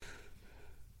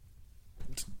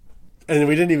And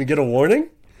we didn't even get a warning?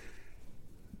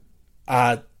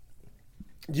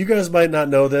 You guys might not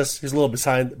know this. Here's a little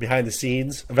behind the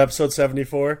scenes of episode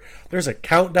 74. There's a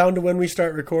countdown to when we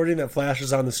start recording that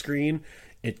flashes on the screen.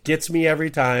 It gets me every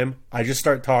time. I just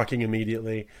start talking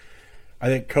immediately. I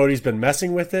think Cody's been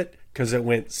messing with it because it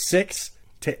went 6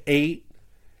 to 8,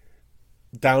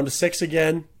 down to 6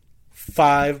 again,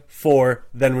 5, 4,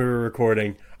 then we were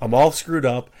recording. I'm all screwed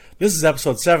up. This is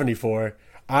episode 74.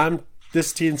 This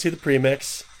is TNC the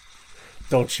Premix.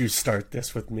 Don't you start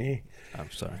this with me. I'm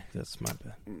sorry. That's my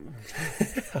bad.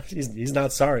 He's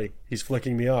not sorry. He's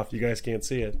flicking me off. You guys can't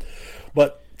see it.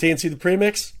 But TNC the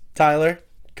Premix, Tyler,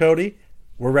 Cody,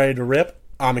 we're ready to rip.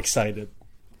 I'm excited.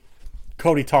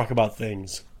 Cody, talk about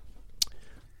things.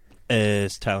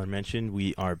 As Tyler mentioned,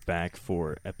 we are back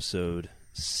for episode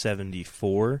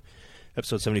 74.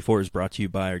 Episode 74 is brought to you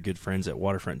by our good friends at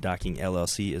Waterfront Docking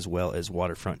LLC as well as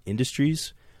Waterfront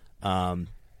Industries.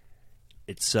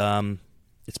 It's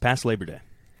past Labor Day,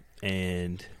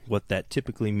 and what that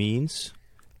typically means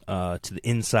to the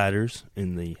insiders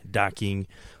in the docking,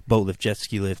 boat lift, jet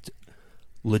ski lift,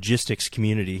 logistics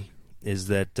community is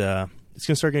that it's going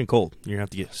to start getting cold. You're going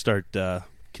to have to start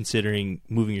considering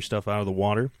moving your stuff out of the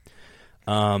water.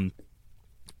 And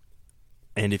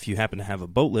if you happen to have a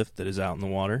boat lift that is out in the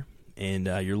water and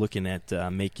you're looking at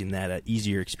making that an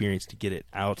easier experience to get it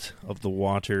out of the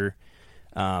water,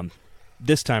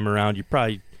 this time around you're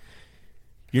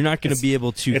not going to be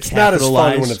able to It's capitalize.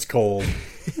 not as fun when it's cold.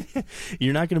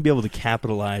 You're not going to be able to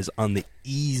capitalize on the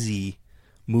easy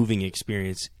moving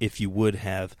experience if you would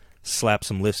have slapped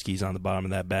some lift skis on the bottom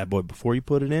of that bad boy before you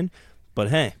put it in. But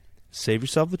hey, save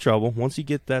yourself the trouble once you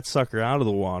get that sucker out of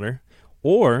the water.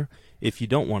 Or if you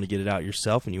don't want to get it out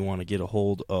yourself and you want to get a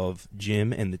hold of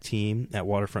Jim and the team at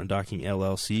Waterfront Docking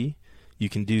LLC, you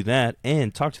can do that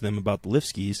and talk to them about the lift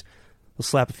skis. They'll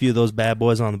slap a few of those bad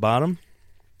boys on the bottom.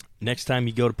 Next time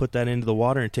you go to put that into the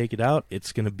water and take it out,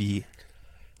 it's going to be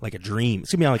like a dream.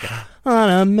 It's going to be like on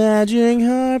a magic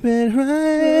carpet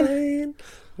ride.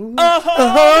 A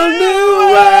whole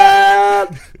new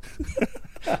world.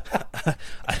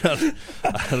 I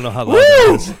don't know how long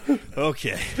that is.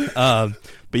 Okay.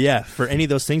 But yeah, for any of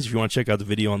those things, if you want to check out the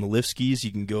video on the lift skis,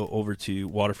 you can go over to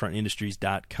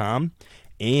waterfrontindustries.com.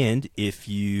 And if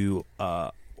you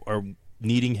are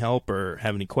needing help or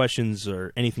have any questions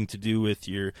or anything to do with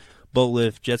your boat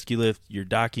lift, jet ski lift, your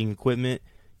docking equipment,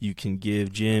 you can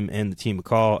give Jim and the team a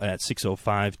call at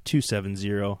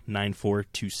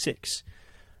 605-270-9426.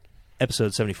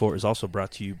 Episode 74 is also brought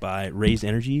to you by Raise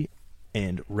Energy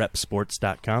and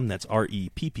repsports.com. That's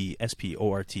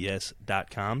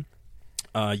REPPSPORTS.com.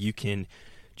 You can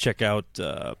check out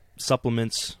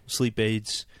supplements, sleep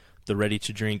aids, the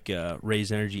ready-to-drink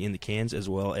Raise Energy in the cans, as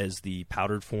well as the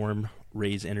powdered form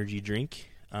Raise Energy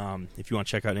drink. If you want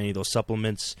to check out any of those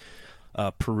supplements,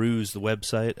 peruse the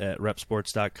website at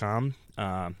repsports.com.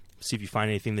 See if you find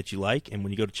anything that you like, and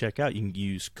when you go to checkout, you can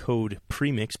use code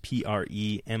PREMIX,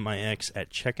 PREMIX,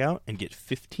 at checkout and get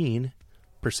 15%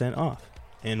 off.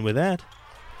 And with that,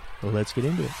 let's get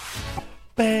into it.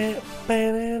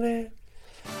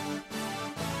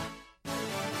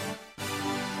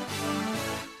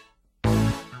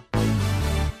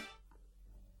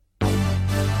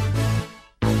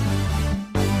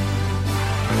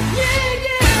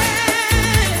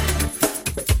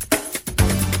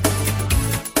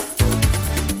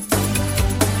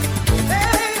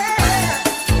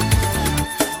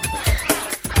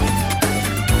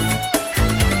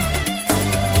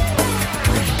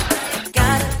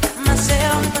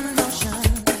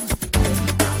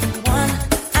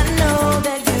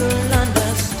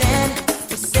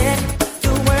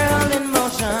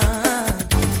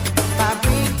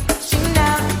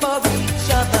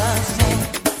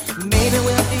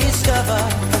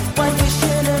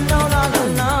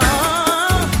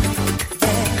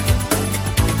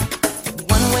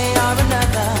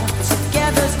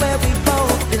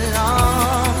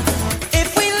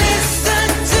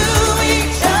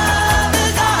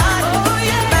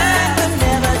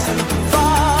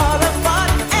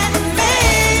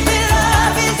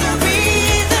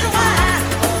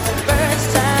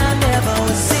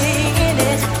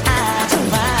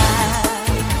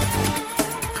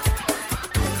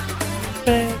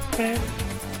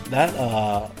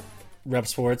 That Rep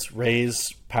Sports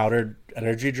Raise powdered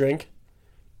energy drink,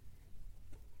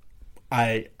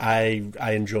 I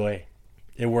enjoy.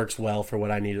 It works well for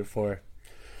what I need it for.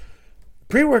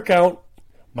 Pre-workout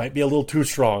might be a little too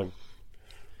strong.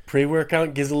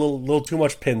 Pre-workout gives a little too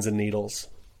much pins and needles.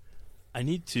 I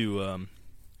need to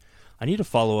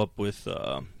follow up with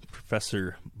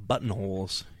Professor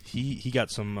Buttonholes. He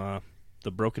got some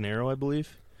the Broken Arrow, I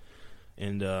believe.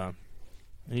 and I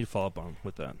need to follow up on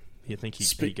with that. I think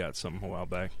he got something a while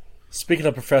back. Speaking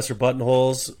of Professor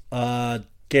Buttonholes,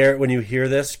 Garrett, when you hear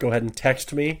this, go ahead and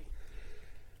text me.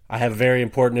 I have very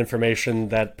important information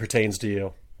that pertains to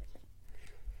you.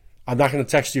 I'm not going to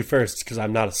text you first because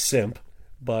I'm not a simp,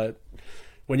 but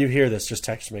when you hear this, just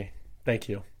text me. Thank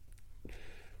you.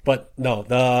 But no,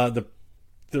 the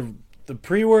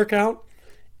pre-workout,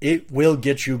 it will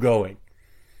get you going.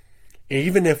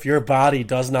 Even if your body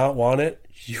does not want it,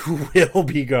 you will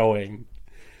be going.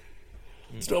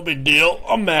 It's no big deal.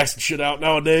 I'm maxing shit out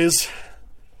nowadays.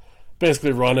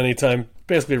 Basically run anytime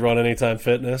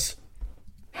fitness.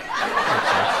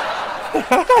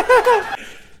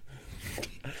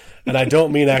 And I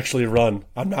don't mean actually run.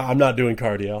 I'm not doing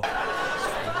cardio.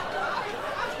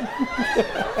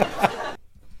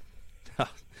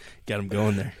 Got him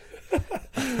going there.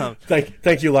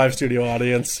 Thank you, live studio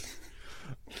audience.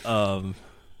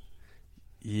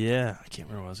 Yeah, I can't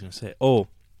remember what I was going to say. Oh,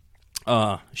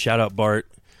 shout out Bart.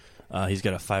 He's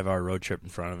got a 5-hour road trip in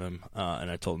front of him,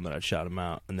 and I told him that I'd shout him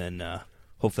out, and then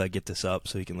hopefully I get this up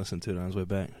so he can listen to it on his way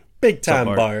back. Big time,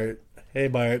 Bart. Hey,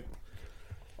 Bart.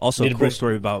 Also, cool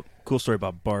story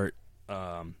about Bart.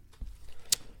 I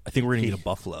think we're gonna get a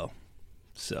buffalo,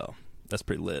 so that's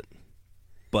pretty lit.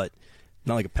 But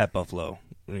not like a pet buffalo.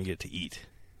 We're gonna get to eat.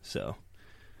 So,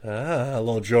 a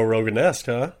little Joe Rogan-esque,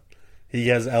 huh? He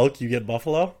has elk, you get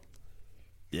buffalo.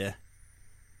 Yeah,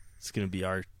 it's gonna be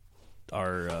our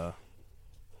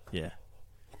yeah.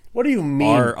 What do you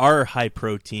mean? Our high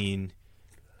protein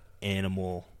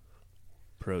animal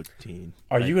protein.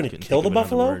 Are you going to kill the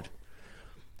buffalo?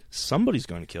 Somebody's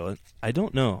going to kill it. I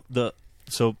don't know.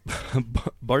 So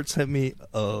Bart sent me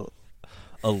a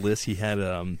list. He had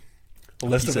a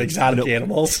list of exotic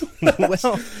animals.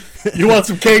 Well, you want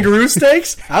some kangaroo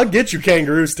steaks? I'll get you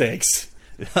kangaroo steaks.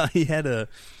 He had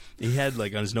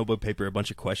like on his notebook paper a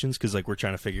bunch of questions because like we're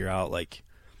trying to figure out like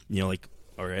like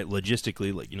all right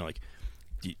logistically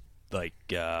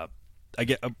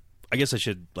I guess I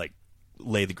should like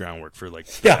lay the groundwork for like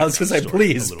I was gonna say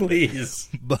please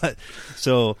but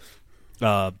so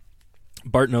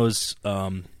Bart knows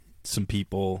some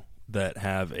people that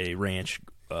have a ranch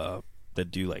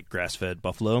that do like grass-fed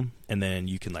buffalo, and then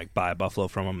you can like buy a buffalo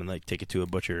from them and like take it to a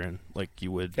butcher and like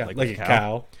you would like a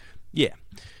cow. Yeah.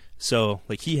 So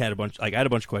like he had a bunch, like I had a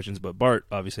bunch of questions, but Bart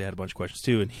obviously had a bunch of questions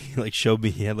too, and he like showed me,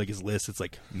 he had like his list. It's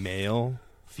like male,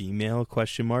 female, ?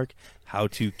 How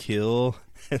to kill,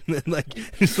 and then like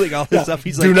just like all this stuff.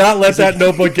 He's like, do not let that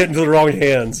notebook get into the wrong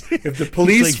hands. If the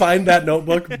police find that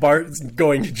notebook, Bart's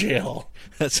going to jail.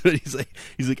 That's what he's like.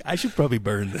 He's like, I should probably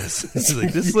burn this. He's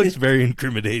like, this looks very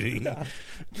incriminating.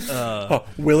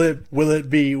 Will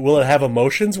it have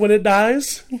emotions when it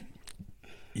dies?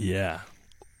 Yeah.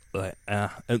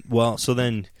 Well, so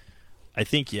then I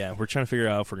think we're trying to figure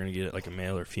out if we're gonna get it like a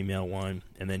male or female one,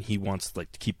 and then he wants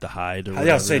like to keep the hide. Or I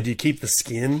gotta say, do you keep the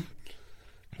skin?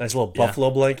 Nice little buffalo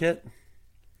blanket.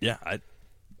 Yeah,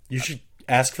 you should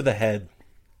ask for the head.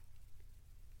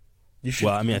 You should.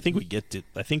 Well, I mean, I think we get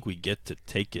to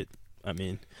take it. I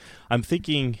mean, I'm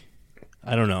thinking,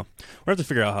 I don't know. We'll have to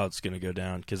figure out how it's gonna go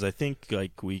down because I think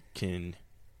like we can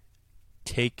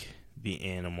take the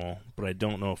animal, but I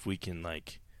don't know if we can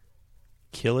like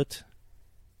kill it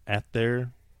at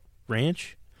their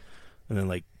ranch and then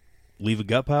like leave a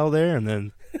gut pile there and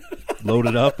then load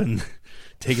it up and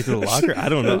take it to the locker. I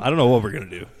don't know what we're gonna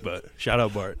do, but shout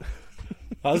out Bart.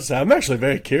 I'm actually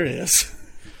very curious.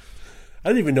 I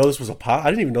didn't even know this was a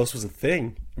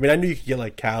thing. I mean, I knew you could get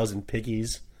like cows and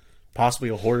piggies, possibly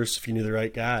a horse if you knew the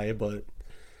right guy, but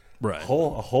right, a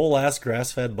whole ass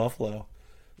grass fed buffalo,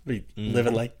 be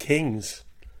living like kings.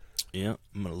 Yeah,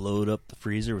 I'm going to load up the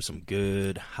freezer with some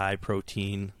good,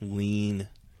 high-protein, lean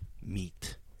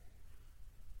meat.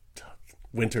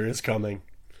 Winter is coming.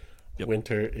 Yep.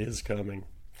 Winter is coming.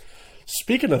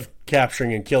 Speaking of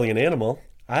capturing and killing an animal,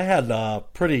 I had a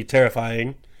pretty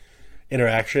terrifying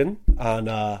interaction on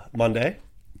Monday.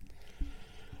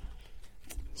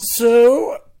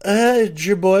 So,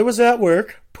 your boy was at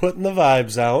work, putting the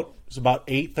vibes out. It was about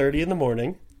 8:30 in the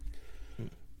morning.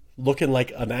 Looking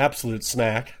like an absolute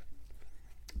snack.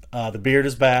 The beard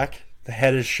is back. The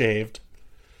head is shaved.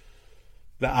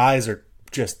 The eyes are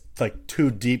just like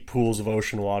two deep pools of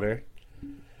ocean water.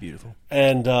 Beautiful.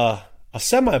 And a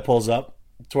semi pulls up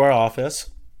to our office.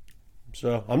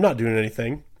 So I'm not doing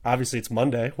anything. Obviously, it's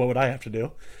Monday. What would I have to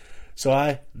do? So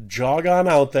I jog on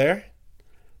out there.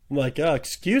 I'm like,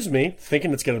 excuse me,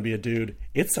 thinking it's going to be a dude.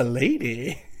 It's a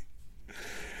lady.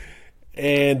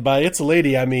 And by it's a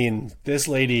lady, I mean this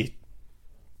lady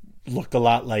looked a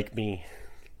lot like me.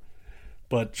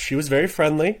 But she was very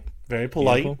friendly, very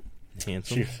polite. Beautiful.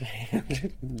 Handsome.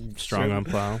 Strong on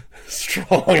plow.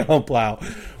 Strong on plow.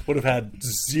 Would have had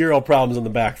zero problems on the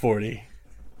back 40.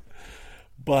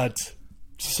 But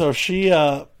so she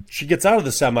gets out of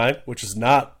the semi, which is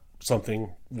not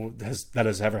something that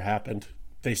has ever happened.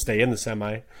 They stay in the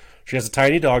semi. She has a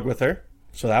tiny dog with her,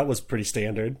 so that was pretty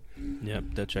standard. Yep,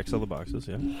 that checks all the boxes.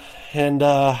 Yeah. And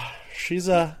she's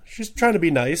trying to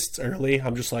be nice. It's early.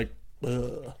 I'm just like,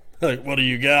 ugh. Like, what do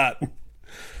you got?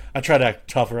 I try to act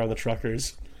tougher on the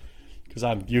truckers because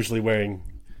I'm usually wearing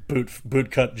boot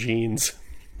cut jeans.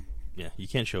 Yeah, you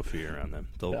can't show fear around them.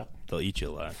 They'll eat you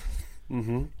alive.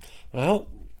 Mm-hmm. Well,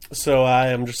 so I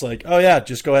am just like, oh yeah,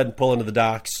 just go ahead and pull into the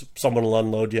docks. Someone will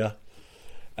unload you.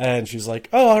 And she's like,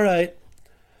 oh, all right.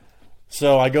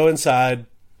 So I go inside,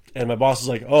 and my boss is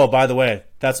like, oh, by the way,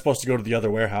 that's supposed to go to the other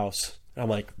warehouse. I'm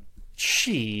like,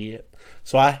 shit.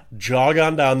 So I jog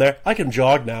on down there. I can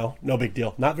jog now. No big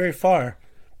deal. Not very far,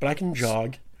 but I can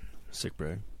jog. Sick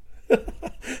brag.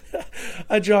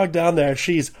 I jog down there.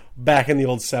 She's backing the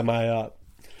old semi up.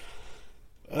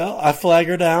 Well, I flag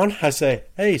her down. I say,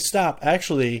 hey, stop.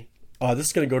 Actually, this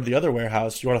is going to go to the other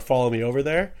warehouse. You want to follow me over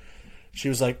there? She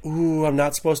was like, ooh, I'm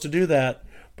not supposed to do that.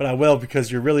 But I will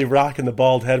because you're really rocking the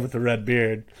bald head with the red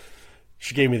beard.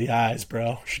 She gave me the eyes,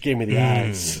 bro. She gave me the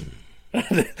eyes.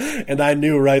 And I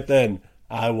knew right then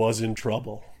I was in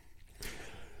trouble.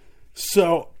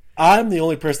 So I'm the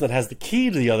only person that has the key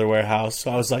to the other warehouse.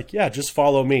 So I was like, yeah, just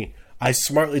follow me. I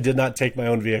smartly did not take my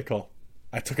own vehicle.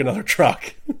 I took another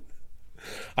truck.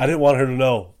 I didn't want her to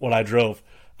know what I drove.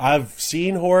 I've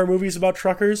seen horror movies about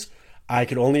truckers. I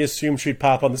could only assume she'd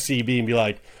pop on the CB and be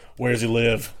like, where does he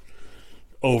live?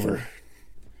 Over.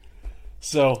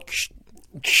 So,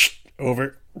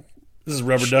 over. This is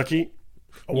Rubber Ducky.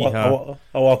 I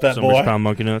want that Some boy. pound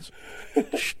monkey nuts.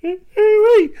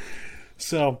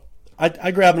 So,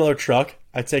 I grab another truck.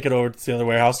 I take it over to the other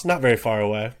warehouse. Not very far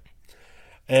away.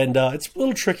 And it's a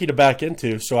little tricky to back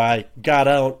into. So I got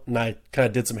out and I kind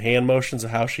of did some hand motions of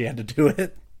how she had to do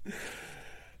it.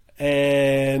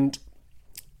 And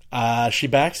she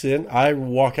backs in. I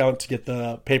walk out to get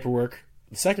the paperwork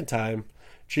the second time.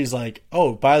 She's like,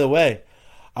 oh, by the way,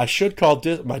 I should call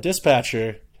my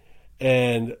dispatcher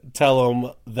and tell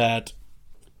him that,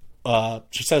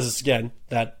 she says this again,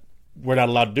 that we're not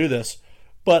allowed to do this,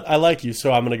 but I like you,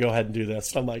 so I'm going to go ahead and do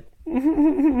this. And I'm like,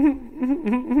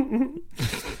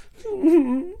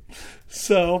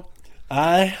 so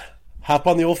I hop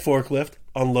on the old forklift,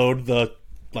 unload the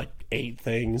 8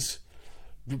 things,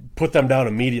 put them down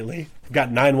immediately. I've got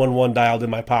 911 dialed in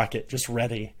my pocket, just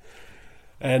ready.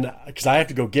 And because I have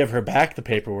to go give her back the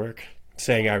paperwork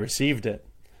saying I received it.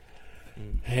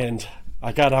 And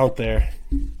I got out there.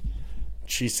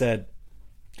 She said,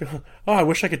 oh, I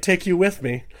wish I could take you with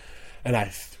me. And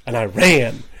I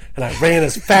ran. And I ran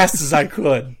as fast as I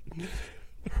could.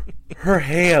 Her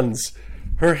hands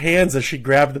as she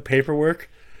grabbed the paperwork,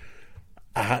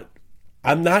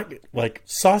 I'm not,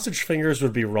 sausage fingers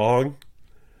would be wrong.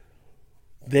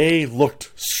 They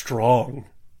looked strong.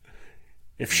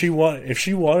 If she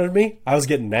wanted me, I was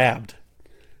getting nabbed.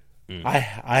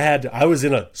 I was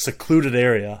in a secluded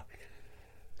area,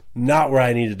 not where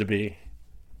I needed to be.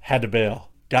 Had to bail.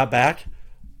 Got back,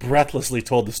 breathlessly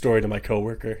told the story to my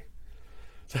coworker.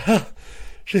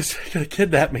 She's gonna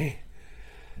kidnap me.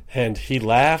 And he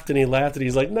laughed and he laughed and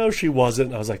he's like, no, she wasn't.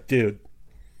 And I was like, dude,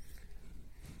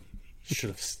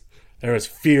 there was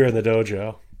fear in the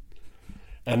dojo.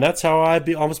 And that's how I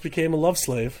almost became a love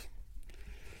slave.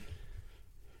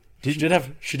 She did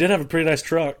have a pretty nice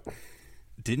truck.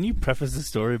 Didn't you preface the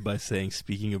story by saying,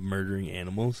 speaking of murdering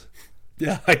animals?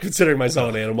 Yeah, I consider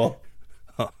myself an animal.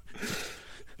 Oh.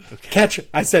 Okay.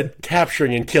 I said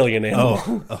capturing and killing an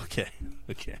animal. Oh, okay.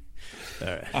 All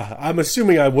right. I'm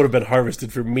assuming I would have been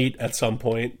harvested for meat at some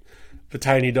point. The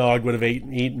tiny dog would have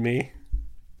eaten me.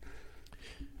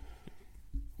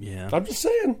 Yeah. I'm just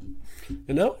saying.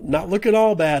 Not looking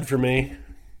all bad for me.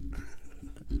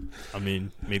 I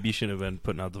mean, maybe you shouldn't have been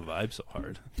putting out the vibe so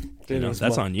hard. Dude,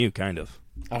 that's on you, kind of.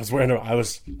 I was wearing.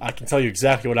 I can tell you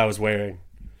exactly what I was wearing.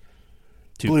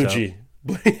 Tube Blue G.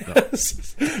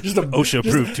 Just a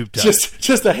OSHA-approved tube top.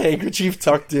 Just a handkerchief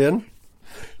tucked in.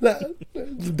 The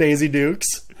Daisy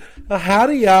Dukes.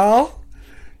 Howdy, y'all.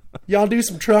 Y'all do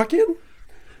some trucking?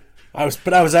 I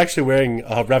was actually wearing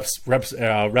a Rep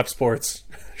Sports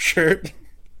shirt.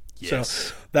 Yes.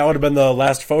 So that would have been the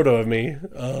last photo of me. It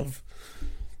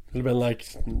would have been like,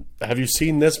 have you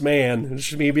seen this man? And it's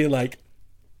just me being like,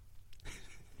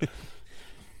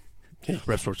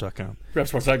 Repsports.com.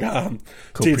 Repsports.com.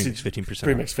 Code Premix 15%.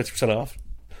 Premix 50% off.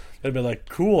 It'd be like,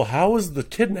 cool, how was the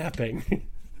kidnapping?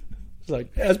 It's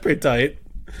like, yeah, it's pretty tight.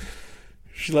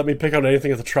 She let me pick out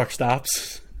anything at the truck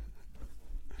stops.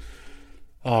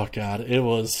 Oh, God. It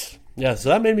was... Yeah, so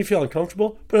that made me feel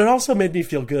uncomfortable, but it also made me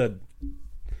feel good.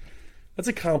 That's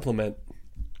a compliment.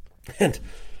 And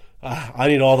I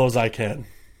need all those I can.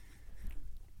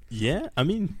 Yeah, I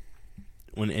mean,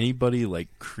 when anybody, like,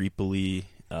 creepily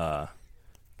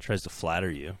tries to flatter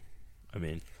you, I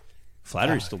mean,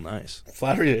 flattery's still nice.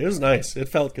 Flattery, it was nice. It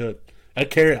felt good.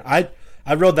 I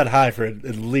rode that high for at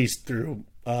least through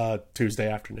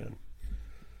Tuesday afternoon.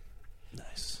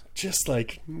 Nice. Just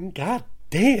like, God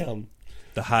damn.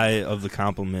 The high of the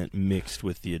compliment mixed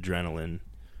with the adrenaline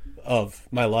Of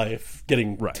my life.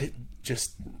 Getting right.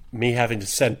 Just me having to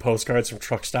send postcards from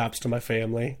truck stops to my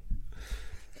family.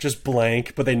 Just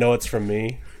blank, but they know it's from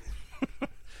me.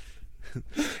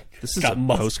 This is a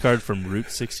postcard from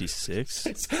Route 66.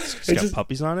 It's got just,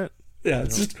 puppies on it. Yeah,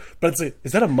 it's just. But it's like,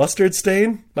 is that a mustard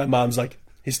stain? My mom's like,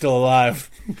 he's still alive.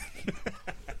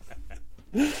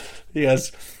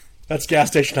 Yes, that's gas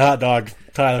station hot dog.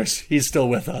 Tyler's. He's still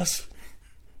with us.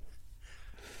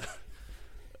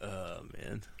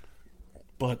 Man.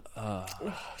 But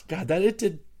God, that it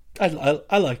did.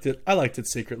 I liked it. I liked it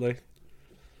secretly.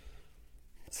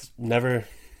 It's never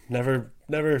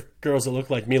girls that look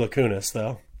like Mila Kunis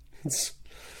though. It's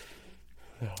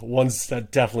ones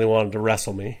that definitely wanted to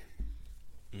wrestle me.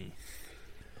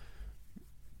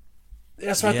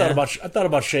 Yeah, so I thought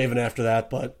about shaving after that,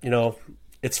 but you know,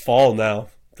 it's fall now.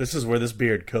 This is where this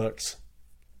beard cooks.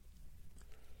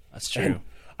 That's true. And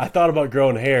I thought about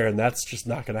growing hair, and that's just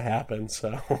not going to happen.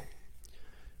 So,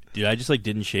 dude, I just like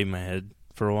didn't shave my head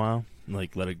for a while,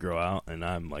 like let it grow out, and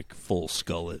I'm like full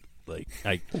skullet. Like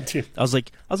I was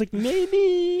like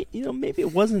maybe maybe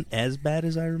it wasn't as bad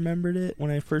as I remembered it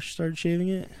when I first started shaving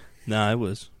it. No, it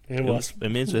was. It was. I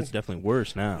mean, it's definitely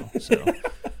worse now. So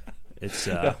it's.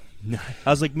 I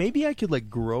was like, maybe I could like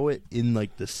grow it in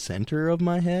like the center of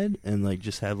my head and like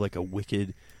just have like a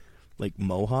wicked like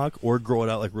mohawk, or grow it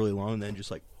out like really long and then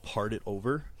just like part it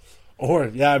over. Or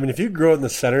yeah, I mean, if you grow it in the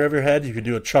center of your head, you could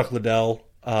do a Chuck Liddell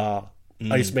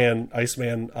Iceman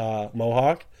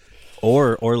mohawk.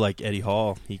 Or like Eddie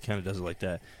Hall, he kind of does it like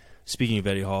that. Speaking of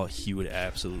Eddie Hall, he would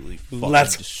absolutely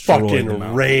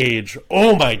fucking rage.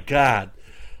 Oh my God!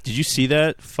 Did you see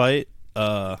that fight?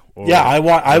 Yeah, I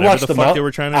watched the fuck they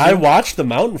were trying to do? I watched the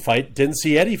mountain fight. Didn't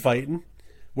see Eddie fighting.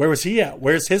 Where was he at?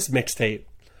 Where's his mixtape?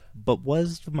 But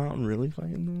was the mountain really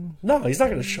fighting though? No, he's not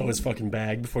going to show his fucking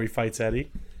bag before he fights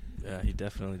Eddie. Yeah, he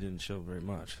definitely didn't show very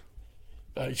much.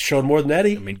 He showed more than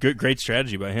Eddie. I mean, great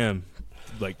strategy by him.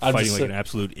 Like fighting like an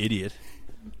absolute idiot.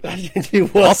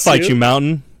 I'll fight you,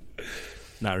 Mountain.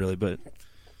 Not really, but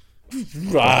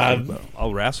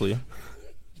I'll wrestle you.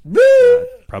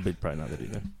 Probably not that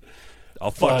either.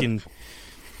 I'll fucking.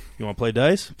 You want to play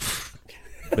dice?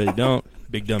 But you don't,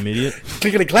 big dumb idiot.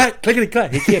 Clickety clack, clickety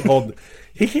clack. He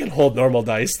can't hold normal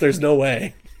dice. There's no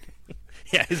way.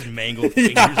 Yeah, his mangled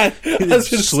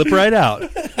fingers slip right out.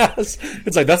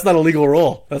 It's like that's not a legal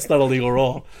roll. That's not a legal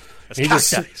roll. He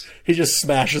just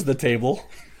smashes the table.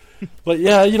 But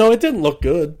yeah, you know, it didn't look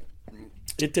good.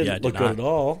 It didn't look good at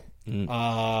all.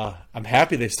 I'm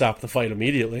happy they stopped the fight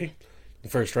immediately. The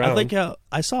first round. I think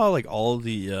I saw like all of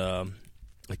the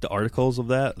like the articles of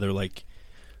that. They're like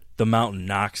the Mountain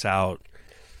knocks out.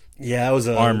 Yeah, it was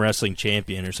a arm wrestling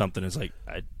champion or something. It's like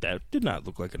that did not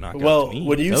look like a knockout. Well, to me.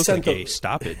 when you sent a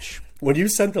stoppage, when you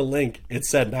sent the link, it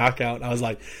said knockout. I was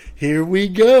like, here we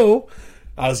go.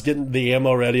 I was getting the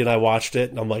ammo ready and I watched it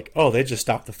and I'm like, oh, they just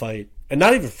stopped the fight. And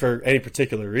not even for any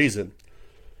particular reason.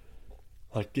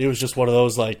 Like it was just one of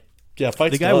those like, yeah,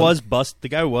 fights. The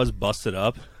guy was busted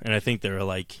up, and I think they were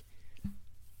like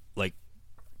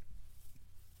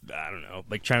I don't know,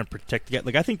 like trying to protect the guy.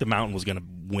 Like I think the Mountain was gonna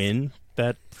win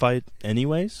that fight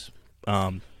anyways.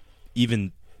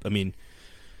 Even I mean,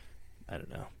 I don't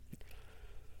know.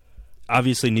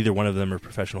 Obviously, neither one of them are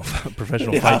professional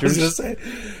fighters. I was gonna say,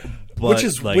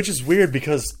 which is weird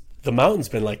because the Mountain's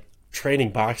been like training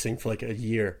boxing for like a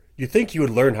year. You'd think you would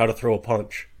learn how to throw a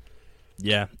punch.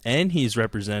 Yeah, and he's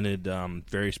represented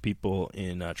various people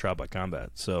in Trial by Combat.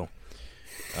 So,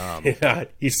 yeah,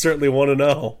 he certainly want to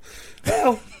know.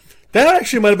 Well, that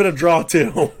actually might have been a draw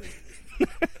too.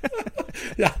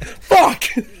 Yeah, fuck.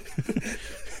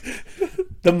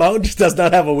 The Mountain just does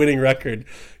not have a winning record.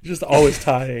 He's just always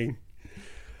tying.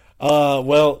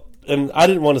 Well, and I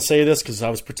didn't want to say this because I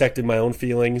was protecting my own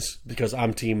feelings because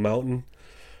I'm Team Mountain.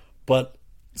 But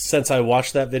since I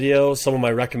watched that video, some of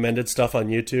my recommended stuff on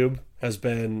YouTube has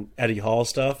been Eddie Hall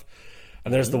stuff.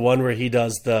 And there's the one where he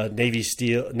does the Navy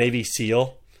SEAL,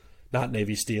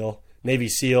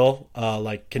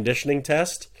 like conditioning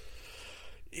test.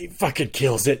 he fucking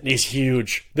kills it, and he's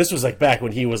huge. This was like back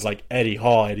when he was like Eddie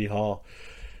Hall.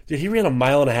 Dude, he ran 1.5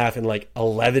 miles in like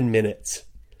 11 minutes.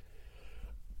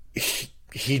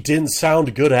 He didn't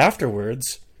sound good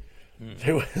afterwards.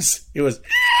 It was,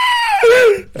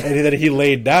 and then he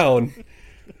laid down.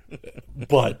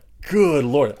 But good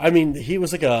Lord, I mean, he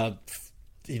was like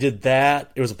he did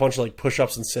that. It was a bunch of like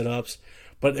push-ups and sit-ups,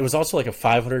 but it was also like a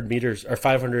 500 meters or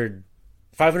 500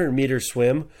 meter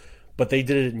swim, but they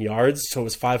did it in yards, so it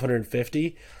was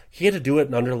 550. He had to do it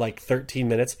in under like 13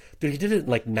 minutes. Dude, he did it in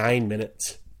like 9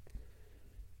 minutes.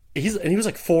 He was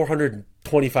like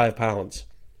 425 pounds.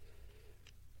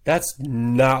 That's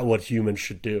not what humans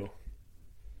should do.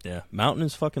 Yeah, Mountain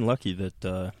is fucking lucky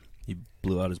that he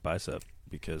blew out his bicep,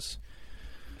 because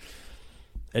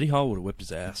Eddie Hall would have whipped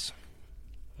his ass.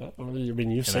 I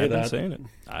mean, you say I've that. been saying it.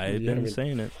 I've been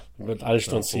saying it. But I just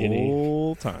don't see any. The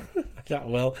whole time. Yeah,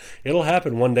 well, it'll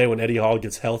happen one day when Eddie Hall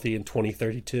gets healthy in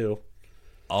 2032.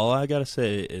 All I gotta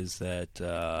say is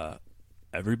that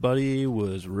everybody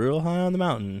was real high on the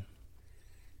mountain.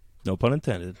 No pun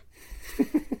intended.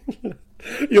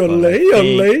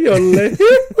 Yole.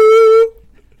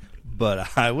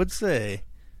 But I would say,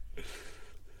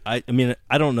 I mean,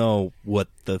 I don't know what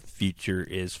the future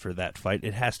is for that fight.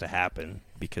 It has to happen,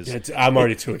 because I'm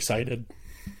already too excited.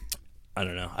 I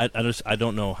don't know. I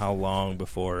don't know how long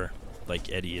before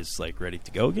like Eddie is like ready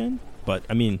to go again. But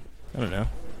I mean, I don't know.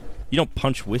 You don't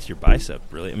punch with your bicep,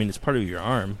 really. I mean, it's part of your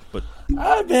arm, but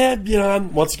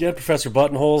Man, once again, Professor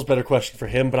Buttonhole's better question for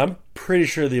him. But I'm pretty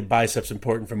sure the bicep's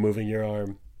important for moving your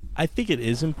arm. I think it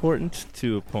is important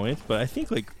to a point. But I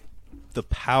think like the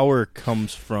power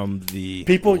comes from the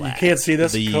people. You can't see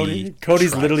this.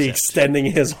 Cody's literally extending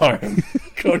his arm.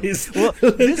 Cody's doing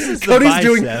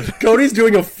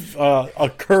a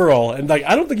curl, and like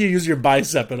I don't think you use your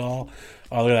bicep at all.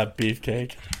 Oh, look at that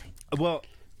beefcake. Well,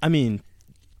 I mean,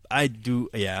 I do.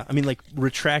 Yeah, I mean, like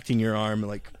retracting your arm,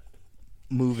 like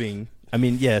moving. I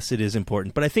mean, yes, it is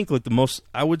important, but I think like the most,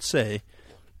 I would say,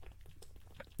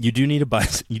 you do need a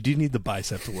bicep. You do need the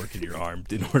bicep to work in your arm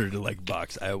in order to like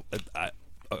box.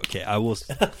 Okay, I will.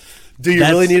 Do you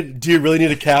really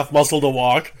need a calf muscle to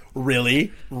walk?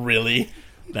 Really?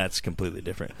 That's completely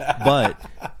different. But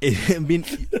I mean,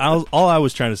 all I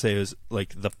was trying to say is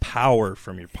like the power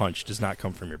from your punch does not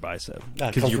come from your bicep,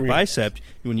 because your bicep,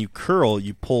 when you curl,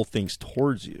 you pull things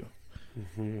towards you.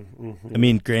 I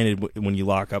mean, granted, when you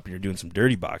lock up and you're doing some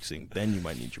dirty boxing, then you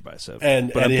might need your bicep. But I'm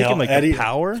thinking like the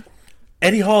power.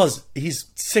 Eddie Hall he's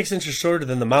 6 inches shorter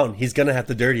than the Mountain. He's gonna have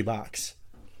to dirty box.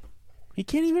 He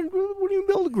can't even. Wouldn't even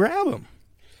be able to grab him.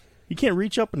 You can't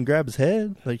reach up and grab his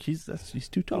head. Like he's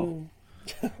too tall.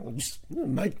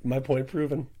 My point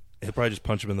proven. He'll probably just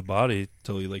punch him in the body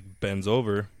till he like bends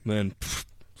over. Then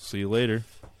see you later.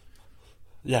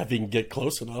 Yeah, if he can get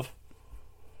close enough.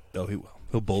 Oh, he will.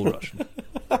 He'll bull rush him.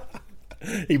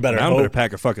 He better. Mountain better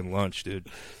pack a fucking lunch, dude.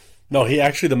 No,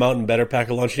 the Mountain better pack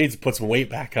a lunch. He needs to put some weight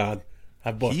back on.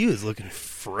 He is looking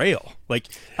frail. Like,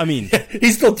 I mean,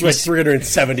 he's still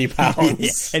 370 pounds,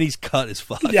 yeah, and he's cut as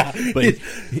fuck. Yeah, but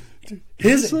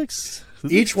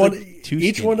each one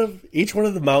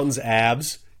of the Mountain's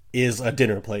abs is a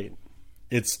dinner plate.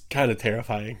 It's kind of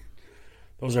terrifying.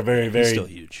 Those are very, very still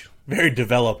huge, very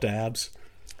developed abs.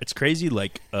 It's crazy,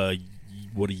 like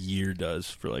what a year does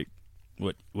for like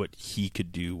what he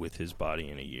could do with his body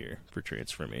in a year for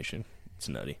transformation. It's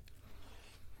nutty.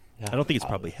 Yeah, I don't think it's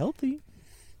probably healthy.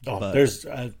 Oh, but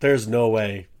there's no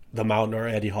way the Mountain or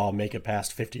Eddie Hall make it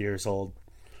past 50 years old.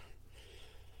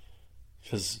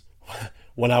 Because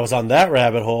when I was on that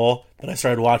rabbit hole, then I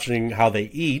started watching how they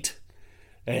eat,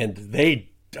 and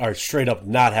they are straight up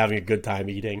not having a good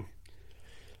time eating.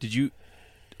 Did you?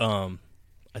 I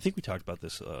think we talked about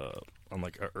this on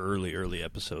like an early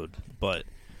episode, but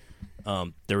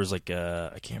there was like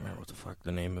I can't remember what the fuck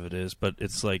the name of it is, but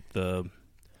it's like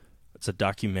it's a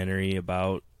documentary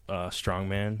about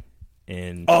strongman,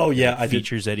 and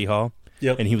features Eddie Hall.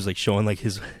 Yep. And he was like showing like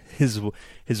his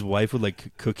wife would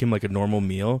like cook him like a normal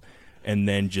meal, and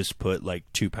then just put like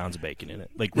 2 pounds of bacon in it,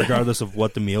 like regardless of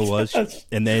what the meal was.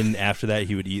 And then after that,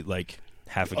 he would eat like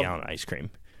half a gallon of ice cream,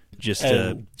 just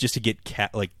to get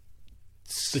calories,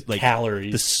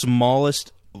 the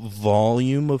smallest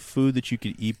volume of food that you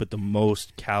could eat, but the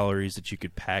most calories that you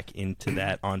could pack into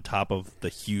that on top of the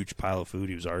huge pile of food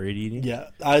he was already eating. Yeah,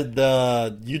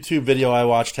 the YouTube video I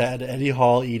watched had Eddie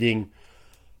Hall eating.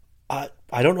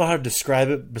 I don't know how to describe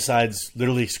it besides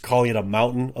literally calling it a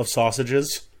mountain of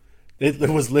sausages. It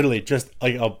was literally just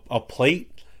like a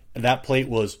plate, and that plate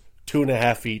was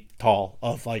 2.5 feet tall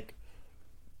of like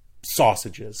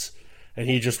sausages, and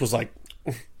he just was like.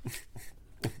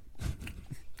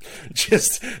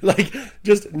 just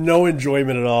just no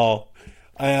enjoyment at all.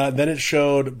 Then it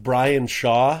showed Brian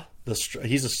Shaw.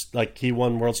 He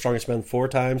won World's Strongest Man 4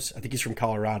 times. I think he's from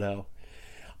Colorado.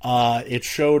 It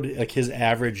showed like his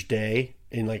average day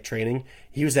in like training.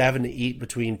 He was having to eat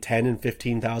between 10 and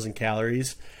 15,000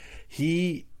 calories.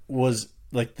 He was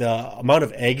like the amount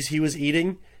of eggs he was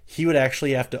eating, he would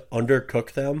actually have to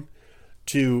undercook them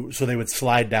so they would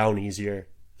slide down easier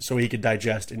so he could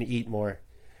digest and eat more.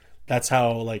 That's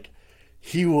how like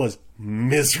he was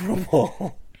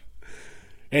miserable.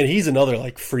 And he's another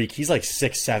like freak. He's like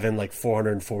 6'7", like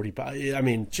 440 pounds. I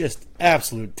mean, just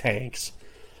absolute tanks.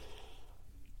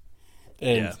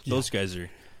 And those guys are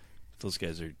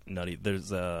nutty.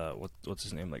 There's what's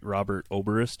his name, like Robert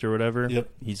Oberist or whatever. Yep.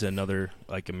 He's another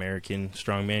like American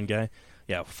strongman guy.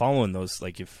 Yeah, following those,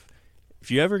 like if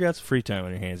you ever got some free time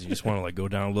on your hands, you just want to like go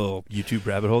down a little YouTube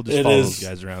rabbit hole, just follow those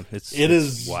guys around.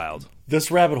 It's wild.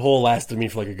 This rabbit hole lasted me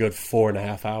for like a good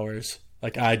 4.5 hours.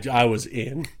 Like I was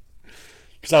in.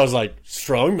 Because I was like,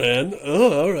 strong man,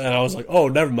 and I was like, oh,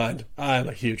 never mind, I'm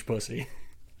a huge pussy.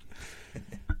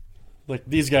 Like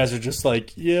these guys are just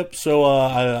like, yep. So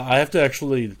I have to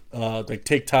actually like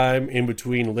take time in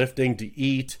between lifting to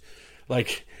eat.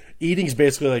 Like eating's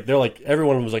basically like they're like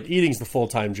everyone was like eating's the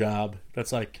full-time job.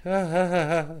 That's like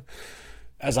as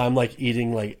I'm like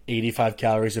eating like 85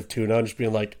 calories of tuna, and just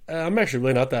being like, I'm actually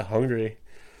really not that hungry.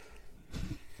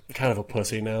 I'm kind of a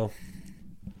pussy now.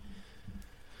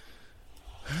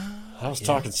 I was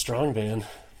talking strong man.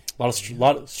 A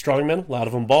lot of strong men, a lot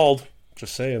of them bald.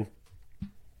 Just saying.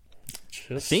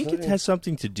 I think it has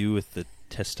something to do with the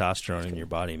testosterone in your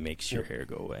body makes your hair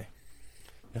go away.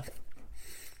 Yeah.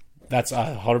 That's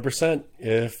 100%.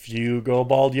 If you go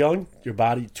bald young, your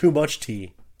body, too much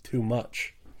tea. Too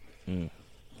much.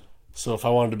 So if I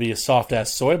wanted to be a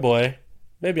soft-ass soy boy,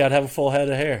 maybe I'd have a full head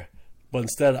of hair. But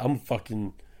instead, I'm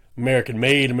fucking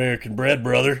American-made, American-bred,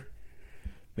 brother.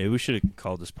 Maybe we should have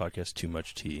called this podcast "Too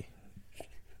Much Tea."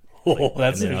 Oh,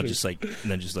 that's and then I'll just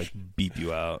like beep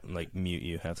you out and like mute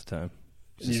you half the time.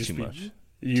 It's just too much.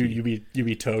 You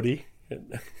be Toady.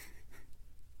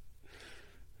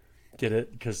 Get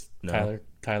it? Because no.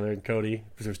 Tyler and Cody.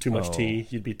 Because there's too much tea.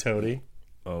 You'd be Toady.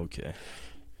 Okay.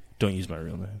 Don't use my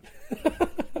real name.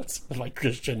 That's my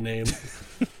Christian name.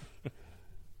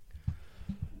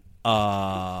 What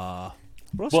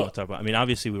else do I want to talk about? I mean,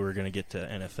 obviously we were going to get to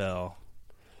NFL.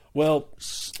 Well,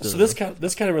 so this kind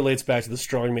of relates back to the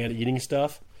strongman eating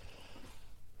stuff.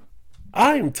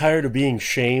 I am tired of being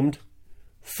shamed.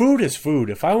 Food is food.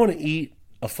 If I want to eat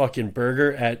a fucking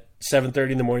burger at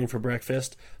 7:30 in the morning for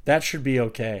breakfast, that should be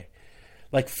okay.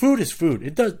 Like, food is food.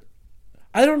 It does.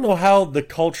 I don't know how the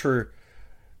culture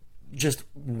just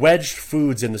wedged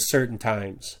foods into certain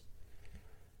times.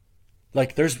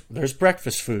 Like, there's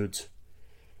breakfast foods.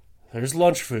 There's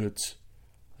lunch foods.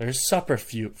 There's supper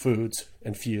foods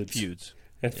and feuds.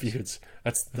 And feuds.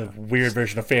 That's the weird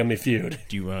version of Family Feud.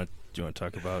 Do you want to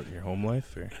talk about your home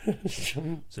life, or is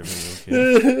everything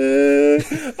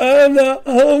okay? I'm not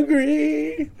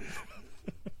hungry.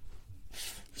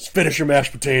 Just finish your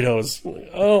mashed potatoes.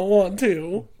 I don't want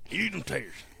to. Eat them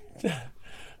taters.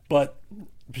 But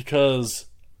because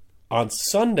on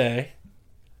Sunday,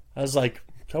 I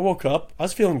woke up, I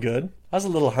was feeling good. I was a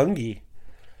little hungry.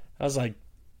 I was like,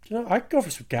 I could go for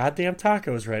some goddamn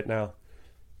tacos right now.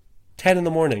 10 in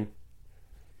the morning.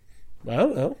 I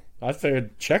don't know. I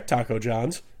figured check Taco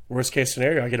John's. Worst case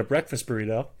scenario, I get a breakfast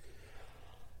burrito.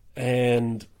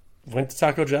 And went to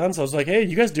Taco John's. I was like, hey,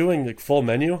 you guys doing like full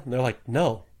menu? And they're like,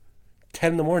 no.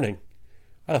 10 in the morning.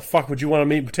 How the fuck would you want a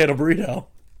meat and potato burrito?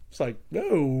 It's like,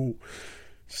 no.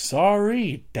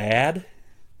 Sorry, Dad.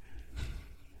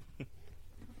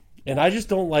 And I just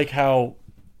don't like how...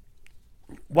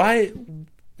 Why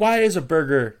is a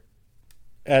burger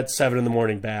at 7 in the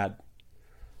morning bad?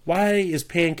 Why is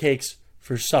pancakes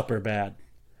for supper bad?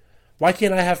 Why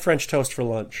can't I have French toast for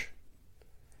lunch?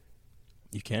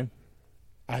 You can.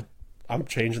 I'm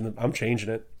changing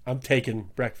it. I'm taking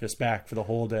breakfast back for the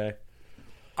whole day.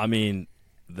 I mean,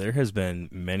 there has been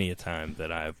many a time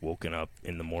that I've woken up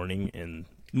in the morning, and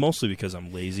mostly because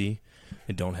I'm lazy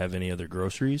and don't have any other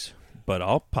groceries, but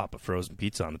I'll pop a frozen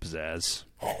pizza on the pizzazz.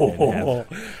 Oh,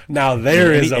 now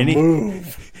there is a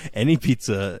move. Any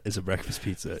pizza is a breakfast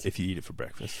pizza if you eat it for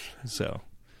breakfast. So,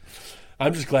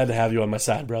 I'm just glad to have you on my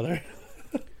side, brother.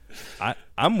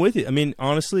 I'm with you. I mean,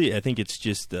 honestly, I think it's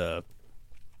just I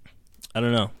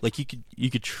don't know. Like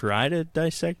you could try to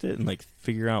dissect it and like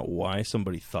figure out why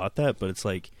somebody thought that, but it's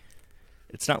like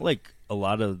it's not like a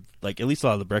lot of like at least a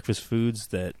lot of the breakfast foods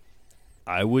that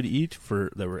I would eat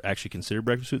that were actually considered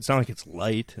breakfast food. It's not like it's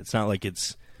light. It's not like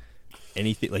it's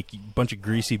anything, like a bunch of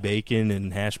greasy bacon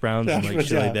and hash browns and like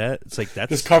shit like that. It's like that's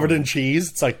just covered in cheese.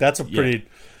 It's like that's a pretty.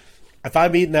 If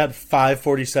I'm eating at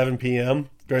 5:47 p.m.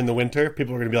 during the winter,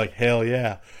 people are going to be like, "Hell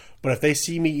yeah!" But if they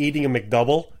see me eating a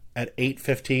McDouble at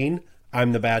 8:15,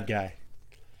 I'm the bad guy.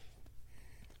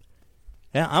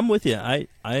 Yeah, I'm with you.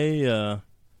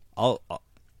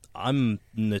 I'm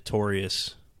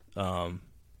notorious for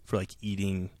like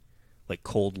eating like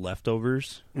cold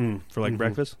leftovers for like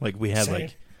breakfast. Like we have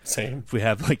Same. If we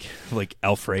have like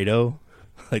Alfredo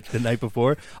like the night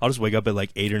before, I'll just wake up at like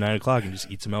 8 or 9 o'clock and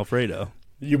just eat some Alfredo.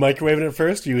 You microwaving it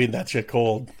first, or you eating that shit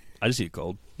cold? I just eat it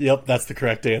cold. Yep, that's the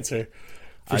correct answer.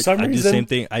 For I some did reason, the same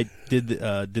thing. I did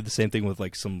the same thing with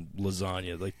like some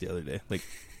lasagna like the other day,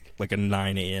 like a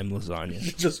 9 a.m. lasagna.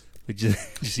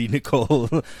 just eating it cold.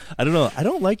 I don't know. I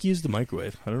don't like use the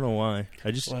microwave. I don't know why.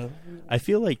 I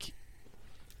feel like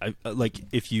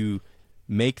if you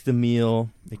make the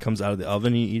meal, it comes out of the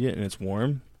oven, you eat it, and it's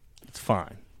warm, it's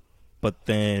fine. But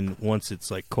then once it's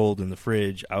like cold in the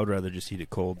fridge, I would rather just eat it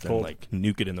cold than like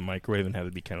nuke it in the microwave and have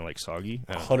it be kind of like soggy.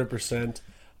 100%.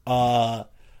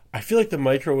 I feel like the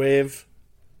microwave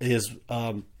is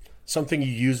something you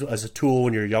use as a tool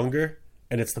when you're younger,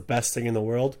 and it's the best thing in the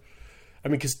world. I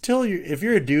mean, because if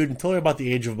you're a dude until you're about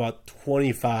the age of about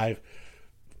 25,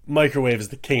 microwave is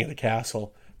the king of the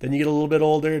castle. Then you get a little bit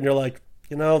older, and you're like,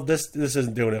 this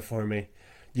isn't doing it for me.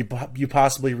 You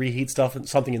possibly reheat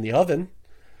something in the oven,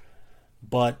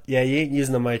 but yeah, you ain't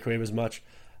using the microwave as much.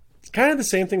 It's kind of the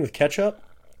same thing with ketchup.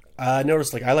 I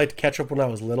noticed, like, I liked ketchup when I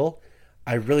was little.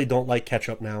 I really don't like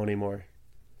ketchup now anymore.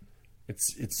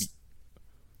 It's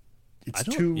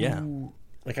too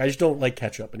like I just don't like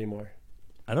ketchup anymore.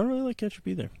 I don't really like ketchup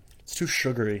either. It's too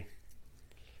sugary.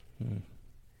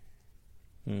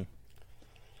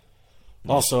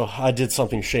 Also, I did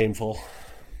something shameful.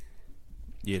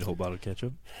 You ate a whole bottle of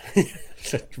ketchup?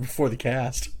 Before the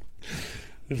cast.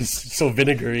 It was so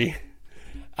vinegary.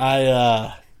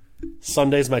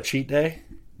 Sunday's my cheat day.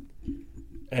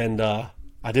 And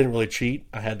I didn't really cheat.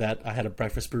 I had a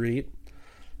breakfast burrito.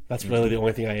 That's really the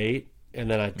only thing I ate. And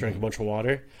then I drank a bunch of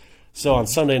water. So on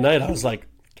Sunday night, I was like,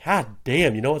 God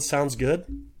damn, you know what sounds good?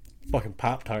 Fucking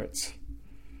Pop-Tarts.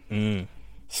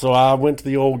 So I went to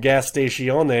the old gas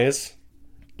stationes,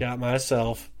 got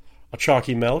myself a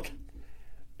chalky milk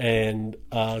and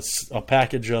a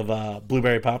package of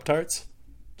blueberry Pop-Tarts.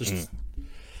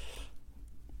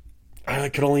 I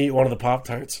could only eat one of the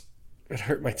Pop-Tarts. It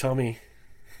hurt my tummy.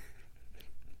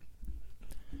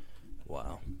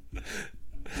 Wow.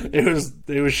 It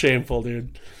was shameful,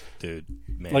 dude. Dude,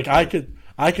 man. Like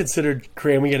I considered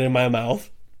cramming it in my mouth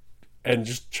and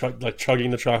just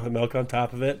chugging the chocolate milk on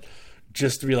top of it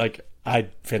just to be like, I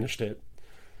finished it.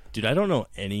 Dude, I don't know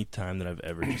any time that I've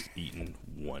ever just eaten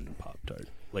one Pop-Tart.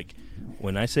 Like,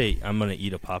 when I say I'm going to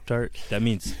eat a Pop-Tart, that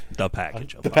means the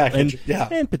package. The package, yeah.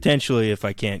 And potentially, if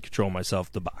I can't control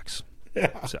myself, the box.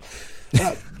 Yeah. So.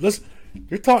 Listen,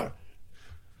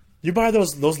 you buy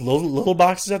those little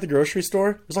boxes at the grocery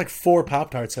store, there's like 4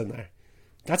 Pop-Tarts in there.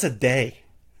 That's a day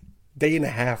and a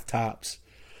half tops.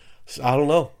 So I don't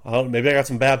know. Maybe I got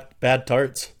some bad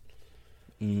tarts.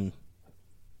 I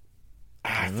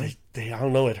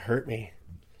don't know. It hurt me.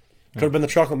 Could have been the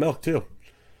chocolate milk too.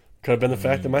 Could have been the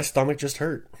fact that my stomach just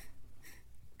hurt.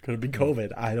 Could have been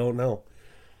COVID. I don't know.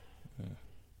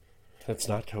 It's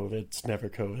not COVID. It's never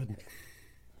COVID.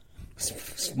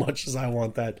 As much as I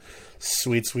want that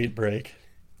sweet, sweet break.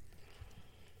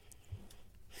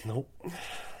 Nope.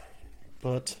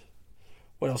 But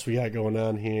what else we got going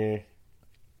on here?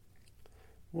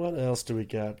 What else do we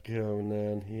got going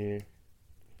on here?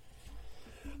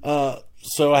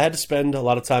 So I had to spend a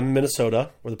lot of time in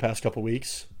Minnesota over the past couple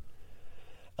weeks.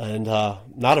 And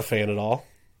not a fan at all.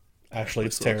 Actually,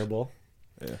 it's terrible.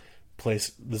 Yeah.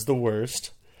 Place is the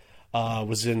worst.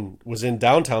 Was in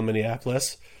downtown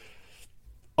Minneapolis.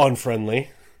 Unfriendly,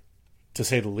 to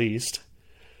say the least.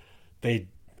 And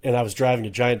I was driving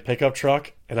a giant pickup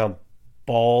truck, and I'm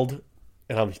bald,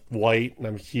 and I'm white, and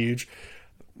I'm huge.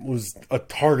 It was a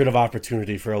target of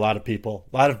opportunity for a lot of people.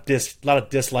 A lot of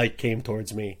dislike came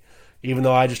towards me, even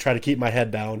though I just try to keep my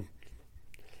head down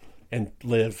and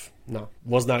live. No,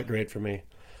 was not great for me.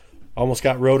 Almost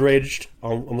got road raged.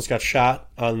 Almost got shot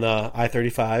on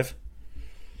I-35.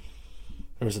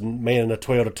 There was a man in a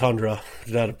Toyota Tundra who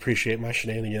did not appreciate my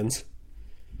shenanigans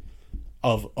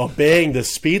of obeying the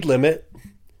speed limit.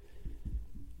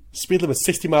 Speed limit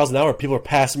 60 miles an hour. People are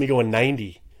passing me going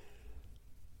 90.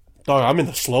 Dog, I'm in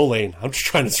the slow lane. I'm just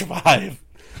trying to survive.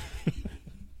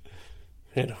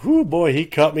 And whoo boy, he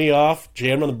cut me off,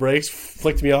 jammed on the brakes,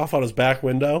 flicked me off on his back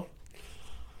window.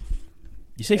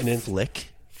 You say flick?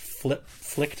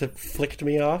 Flicked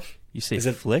me off. You say Is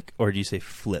it flick or do you say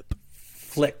flip?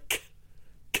 flick?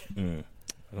 I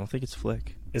don't think it's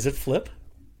flick. Is it flip?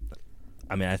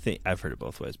 I mean, I think I've heard it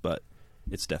both ways, but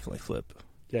it's definitely flip.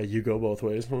 Yeah, you go both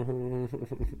ways.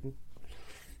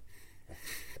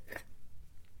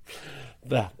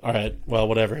 All right. Well,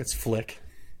 whatever. It's flick.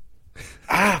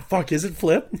 Fuck. Is it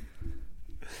flip?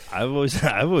 I've always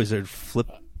heard flip,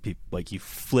 like you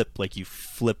flip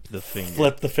the finger.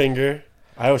 Flip the finger.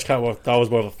 I always kind of thought it was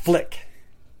more of a flick.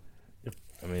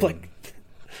 I mean, Flick.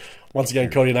 Once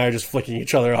again, Cody and I are just flicking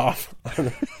each other off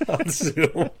on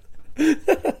Zoom.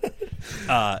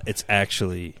 It's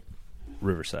actually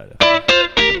Riverside.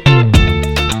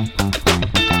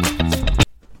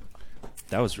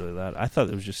 That was really loud. I thought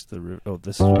it was just the. Oh,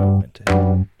 this is what I meant to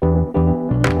hit.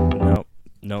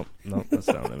 Nope. That's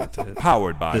not what I meant to hit.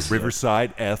 Powered by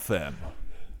Riverside FM.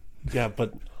 Yeah,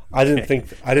 but I didn't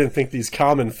think these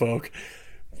common folk.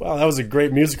 Wow, that was a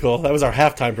great musical. That was our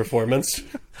halftime performance.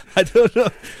 I don't know.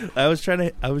 All I was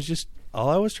trying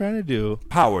to do.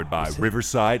 Powered by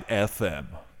Riverside FM.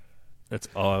 That's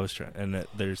all I was trying. And I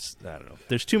don't know.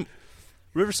 There's too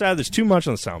Riverside. There's too much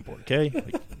on the soundboard. Okay,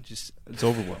 it's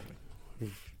overwhelming.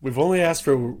 We've only asked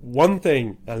for one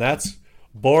thing, and that's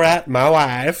Borat, my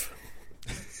wife.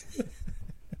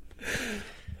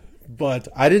 But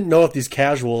I didn't know if these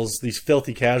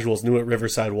filthy casuals, knew what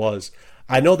Riverside was.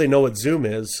 I know they know what Zoom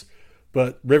is,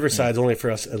 but Riverside's only for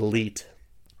us elite.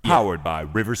 Powered by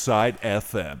Riverside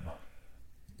FM.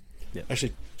 Yeah.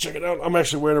 Actually, check it out. I'm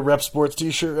actually wearing a Rep Sports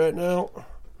t-shirt right now.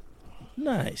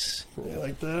 Nice. Yeah,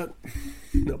 like that.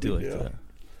 No Do big like deal. that.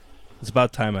 It's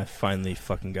about time I finally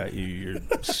fucking got you your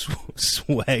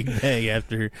swag bag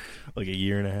after like a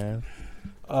year and a half.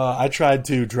 I tried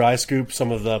to dry scoop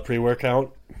some of the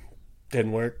pre-workout.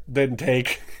 Didn't work. Didn't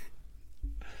take.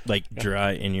 Like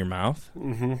dry in your mouth?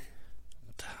 Mm-hmm.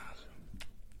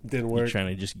 Didn't You're work. trying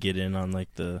to just get in on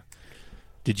like the.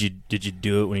 Did you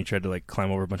do it when you tried to like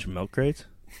climb over a bunch of milk crates?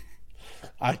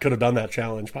 I could have done that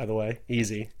challenge, by the way.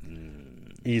 Easy.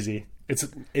 Easy. It's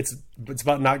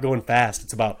about not going fast.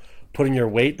 It's about putting your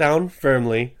weight down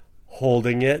firmly,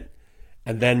 holding it,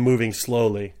 and then moving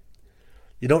slowly.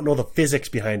 You don't know the physics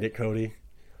behind it, Cody.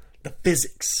 The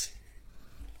physics.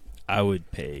 I would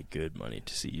pay good money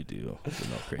to see you do the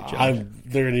milk crate challenge.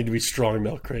 There need to be strong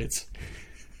milk crates.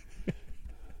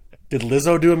 Did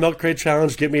Lizzo do a milk crate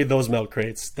challenge? Get me those milk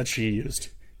crates that she used.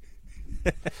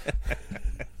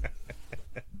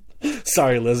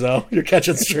 Sorry, Lizzo. You're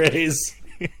catching strays.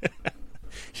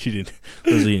 She didn't.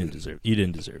 Lizzo, you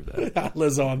didn't deserve that.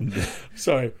 Lizzo, I'm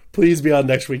sorry. Please be on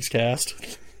next week's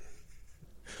cast.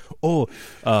 Oh,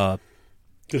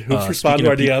 Did Hoops respond to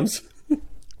our DMs?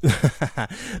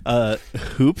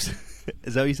 Hoops?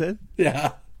 Is that what you said?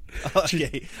 Yeah.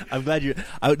 Okay, I'm glad you.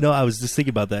 I was just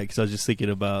thinking about that because I was just thinking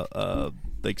about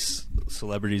like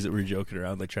celebrities that were joking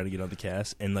around, like trying to get on the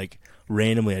cast, and like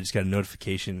randomly, I just got a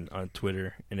notification on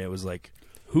Twitter, and it was like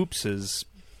Hoops has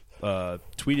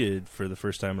tweeted for the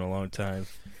first time in a long time.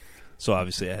 So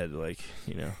obviously, I had to like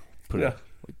put a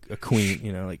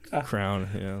queen,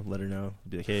 crown, let her know,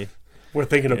 be like, hey, We're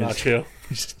thinking about you.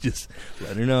 just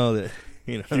let her know that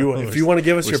If you want to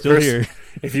give us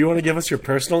if you want to give us your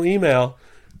personal email,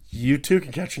 you too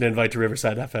can catch an invite to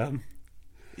Riverside FM.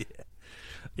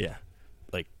 Yeah,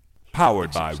 like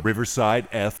Powered by Riverside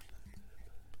F.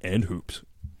 and Hoops.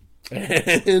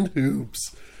 And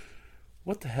Hoops.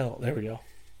 What the hell? There we go.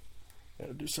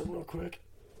 Gotta do something real quick.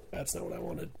 That's not what I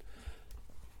wanted.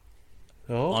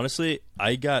 Oh, Honestly,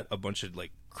 I got a bunch of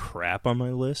like crap on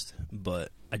my list,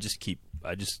 but I got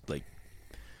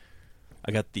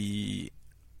the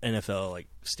NFL like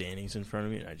standings in front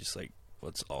of me, and I just like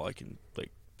that's all I can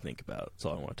like think about. That's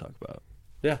all I want to talk about.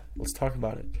 yeah. Let's talk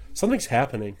about it. Something's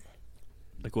happening.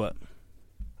 Like what?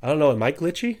 I don't know. Am I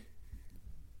glitchy?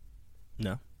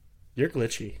 No, You're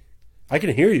glitchy. I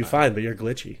can hear you fine, but you're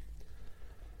glitchy.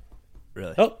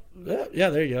 really. Oh, yeah.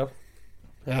 There you go.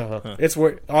 I don't know. It's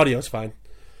audio's fine.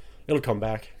 It'll come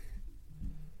back.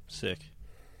 Sick.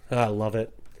 I love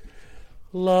it.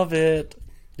 Love it.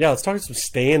 Yeah, let's talk some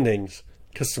standings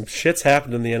because some shit's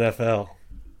happened in the NFL.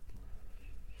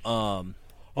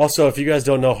 Also, if you guys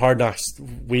don't know Hard Knocks,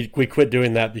 we quit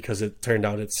doing that because it turned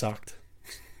out it sucked.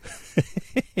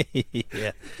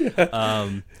 Yeah.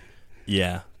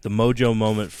 Yeah. The mojo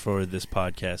moment for this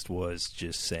podcast was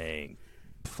just saying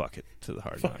fuck it to the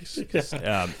Hard Knocks.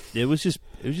 Yeah. It was just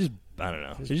I don't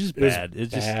know. It was just bad.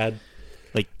 It's just bad.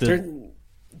 like the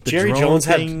Jerry drone Jones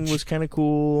thing was kind of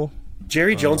cool.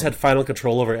 Jerry Jones had final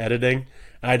control over editing,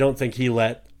 and I don't think he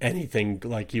let anything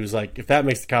he was like, if that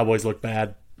makes the Cowboys look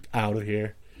bad, out of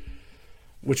here.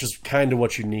 Which is kind of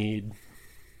what you need.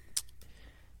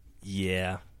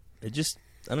 Yeah. it just,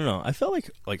 I don't know. I felt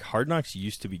like Hard Knocks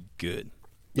used to be good.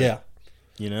 Yeah.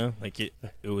 You know, like it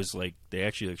was like they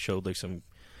actually like showed like some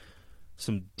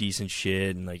decent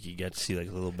shit, and like you got to see like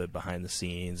a little bit behind the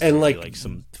scenes, and like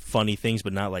some funny things,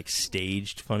 but not like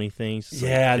staged funny things. It's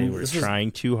yeah, like they were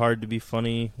trying too hard to be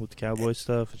funny with the Cowboy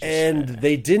stuff. And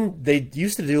they didn't. They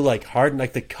used to do like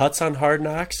the cuts on Hard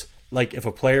Knocks. Like if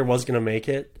a player was going to make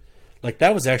it, like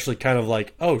that was actually kind of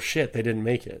like, oh shit, they didn't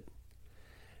make it.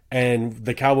 And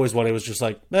the Cowboys one, it was just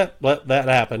like, that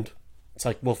happened. It's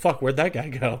like, well, fuck, where'd that guy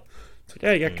go? It's like,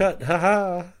 yeah, he got cut.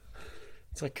 Haha.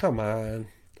 It's like, come on.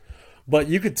 But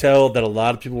you could tell that a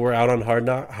lot of people were out on Hard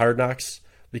Knocks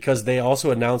because they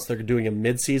also announced they're doing a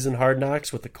mid-season Hard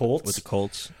Knocks with the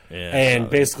Colts. Yeah. And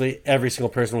basically every single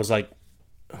person was like,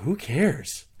 who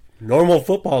cares? Normal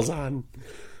football's on.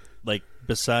 Like,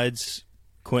 besides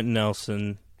Quentin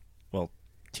Nelson, well,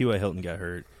 T.Y. Hilton got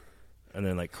hurt, and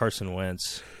then, like, Carson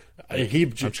Wentz. I'm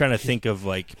trying to think of,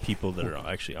 like, people that are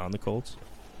actually on the Colts.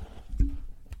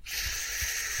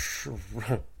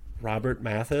 Robert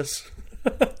Mathis.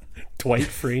 Dwight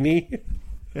Freeney.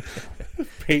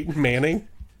 Peyton Manning.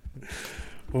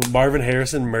 Marvin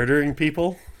Harrison murdering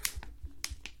people.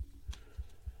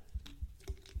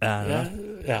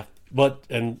 Yeah. But,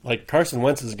 and like Carson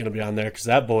Wentz is going to be on there because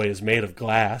that boy is made of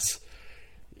glass.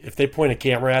 If they point a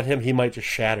camera at him, he might just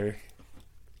shatter.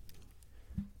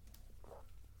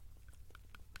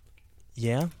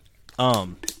 Yeah. I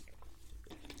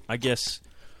guess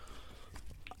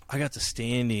I got the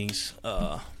standings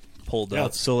pulled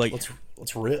up. So like, let's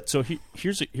rip. So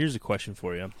here's a question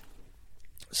for you.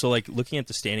 So like looking at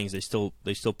the standings, they still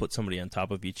put somebody on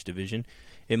top of each division.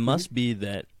 It must be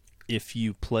that if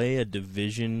you play a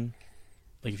division,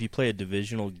 like if you play a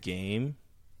divisional game,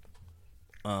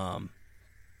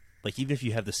 like even if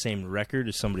you have the same record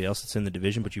as somebody else that's in the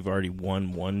division, but you've already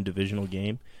won one divisional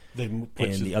game, and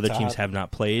the other teams have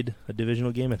not played a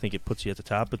divisional game, I think it puts you at the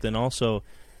top. But then also,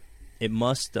 it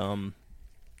must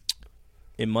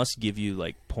give you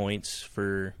like points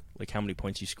for like how many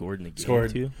points you scored in the game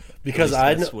too. Because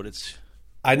I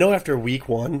know after week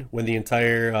 1 when the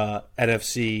entire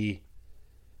NFC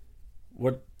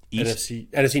North,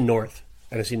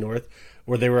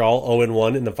 where they were all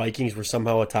 0-1 and the Vikings were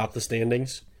somehow atop the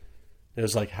standings. It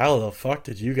was like, how the fuck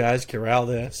did you guys corral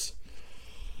this?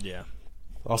 Yeah.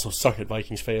 Also, suck it,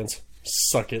 Vikings fans.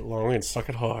 Suck it long and suck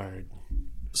it hard.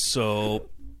 So,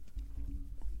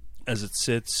 as it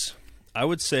sits, I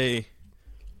would say,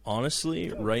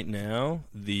 honestly, right now,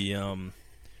 the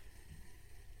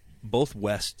both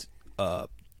West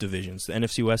divisions, the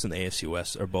NFC West and the AFC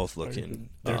West, are both looking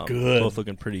they're good. Both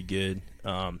looking pretty good.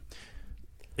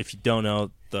 If you don't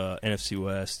know, the NFC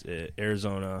West,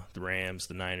 Arizona, the Rams,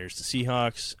 the Niners, the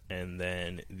Seahawks, and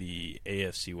then the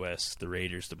AFC West, the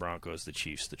Raiders, the Broncos, the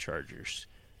Chiefs, the Chargers.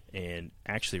 And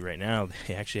actually, right now,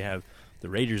 they actually have the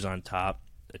Raiders on top,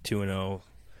 at 2-0.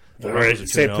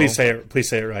 Please say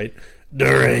it right. The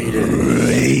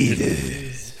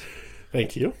Raiders.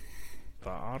 Thank you. The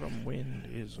autumn wind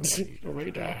is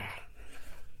Raider.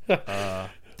 They're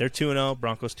 2-0.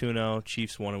 Broncos 2-0.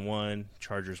 Chiefs 1-1.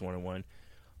 Chargers 1-1.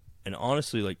 And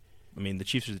honestly, like, I mean, the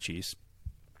Chiefs are the Chiefs,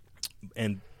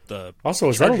 and the also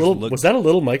was that a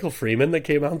little Michael Freeman that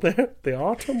came out there? The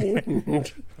autumn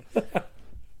wind.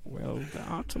 Well, the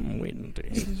autumn wind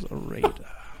is a Raider.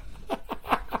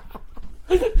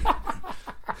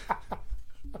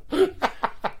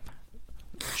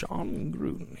 John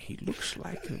Gruden, he looks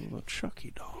like a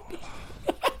Chucky doll.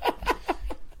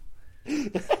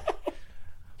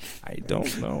 I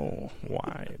don't know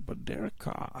why, but Derek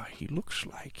Carr, he looks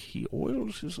like he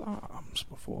oils his arms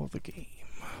before the game.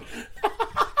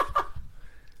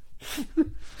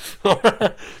 All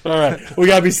right. We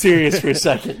gotta be serious for a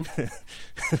second. Piss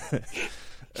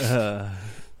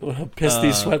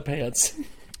these sweatpants.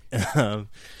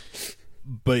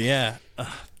 But yeah,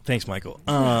 thanks, Michael.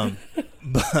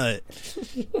 But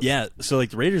yeah, so like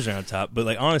the Raiders are on top, but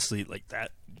like honestly, like that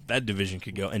division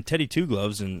could go. And Teddy Two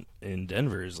Gloves in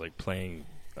Denver is like playing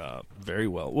very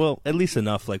well. Well, at least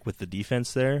enough, like with the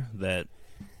defense there, that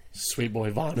Sweet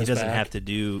Boy Vaughn he doesn't have to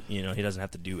do. He doesn't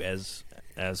have to do as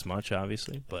much,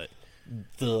 obviously. But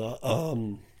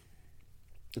the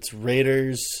it's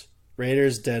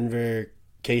Raiders, Denver,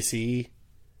 KC.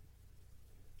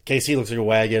 KC looks like a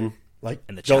wagon. Like,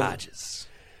 and the Chargers.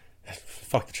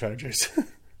 Fuck the Chargers.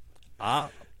 I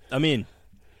mean,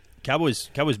 Cowboys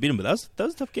beat them, but that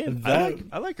was a tough game.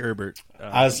 I like Herbert.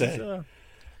 I say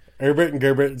Herbert and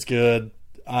Gerbert is good.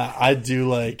 I do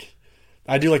like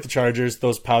the Chargers.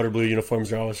 Those powder blue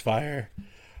uniforms are always fire,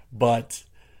 but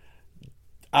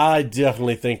I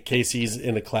definitely think KC's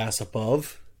in a class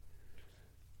above.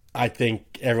 I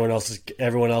think everyone else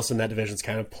in that division is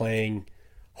kind of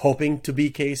hoping to be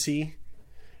KC,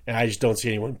 and I just don't see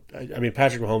anyone. I mean,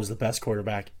 Patrick Mahomes is the best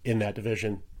quarterback in that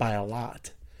division by a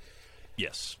lot.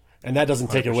 Yes. And that doesn't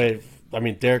take it away. I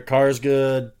mean, Derek Carr is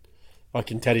good.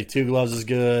 Fucking Teddy Two Gloves is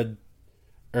good.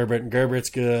 Herbert and Gerbert's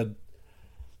good.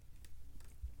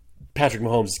 Patrick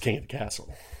Mahomes is king of the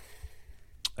castle.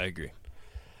 I agree.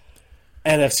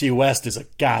 NFC West is a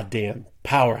goddamn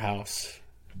powerhouse.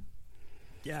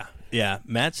 Yeah.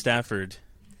 Matthew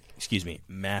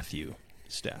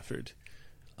Stafford,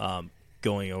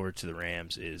 going over to the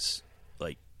Rams is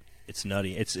like, it's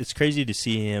nutty. It's crazy to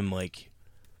see him like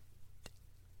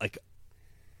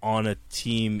on a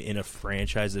team in a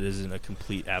franchise that isn't a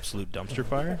complete absolute dumpster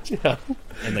fire. Yeah.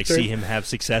 And like see him have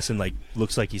success and like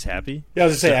looks like he's happy. Yeah, I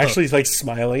was gonna say, actually he's like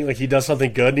smiling, like he does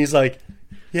something good and he's like,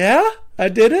 yeah, I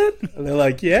did it. And they're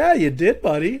like, yeah, you did,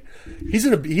 buddy. He's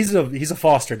a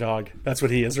foster dog. That's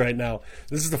what he is right now.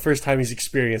 This is the first time he's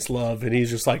experienced love, and he's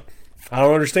just like, I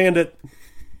don't understand it.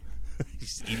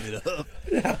 He's eating it up.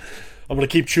 Yeah, I'm gonna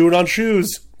keep chewing on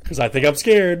shoes because I think I'm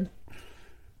scared.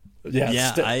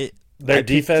 Their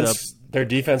defense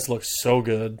looks so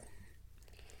good.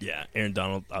 Yeah, Aaron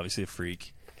Donald, obviously a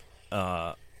freak.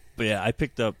 But yeah, I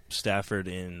picked up Stafford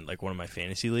in like one of my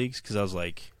fantasy leagues because I was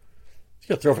like, he's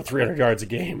gonna throw for 300 yards a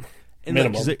game, and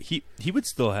minimum. Like, he would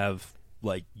still have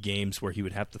like games where he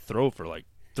would have to throw for like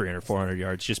 300, 400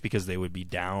 yards just because they would be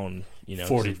down,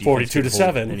 42 to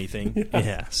 7. Anything.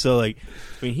 Yeah. So like,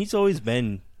 I mean, he's always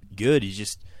been good. He's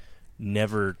just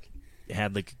never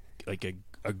had like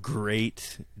a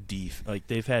great like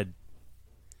they've had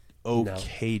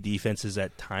okay defenses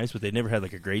at times, but they never had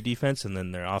like a great defense, and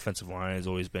then their offensive line has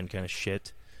always been kind of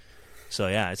shit. So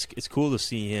yeah, it's cool to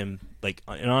see him like.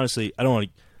 And honestly, I don't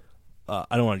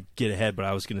want to get ahead, but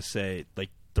I was gonna say like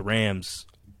the Rams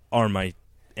are my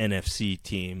NFC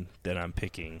team that I'm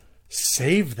picking.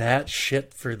 Save that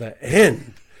shit for the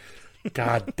end.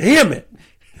 God damn it!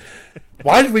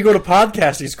 Why did we go to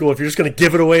podcasting school if you're just gonna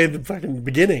give it away at the fucking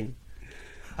beginning?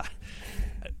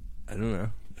 I don't know.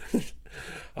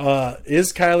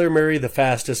 Is Kyler Murray the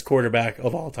fastest quarterback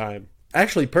of all time?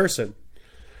 Actually,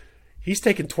 he's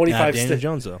taken 25 Daniel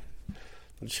Jones, though.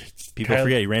 People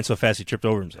forget he ran so fast he tripped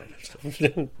over himself.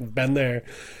 Been there.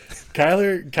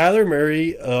 Kyler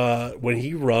Murray, when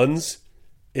he runs,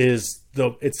 it's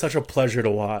such a pleasure to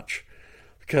watch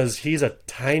because he's a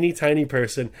tiny, tiny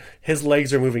person. His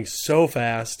legs are moving so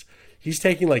fast. He's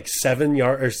taking like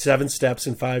 7 steps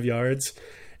in 5 yards.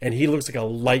 And he looks like a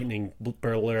lightning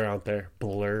blur out there.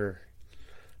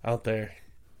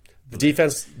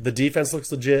 The defense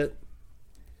looks legit.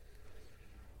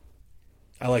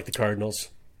 I like the Cardinals.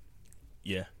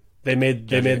 Yeah. They made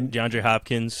DeAndre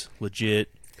Hopkins, legit.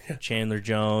 Chandler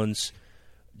Jones.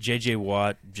 J.J.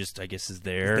 Watt just, I guess, is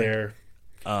there.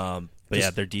 But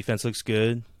yeah, their defense looks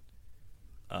good.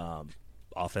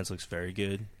 Offense looks very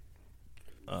good.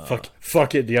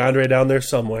 Fuck it, DeAndre down there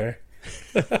somewhere.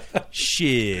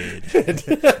 Shit.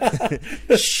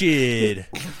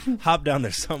 Hop down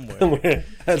there somewhere.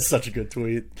 That's such a good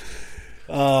tweet.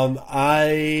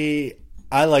 I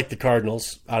like the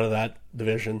Cardinals out of that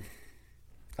division.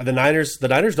 The Niners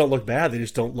don't look bad. They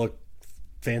just don't look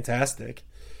fantastic,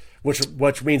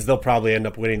 which means they'll probably end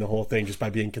up winning the whole thing just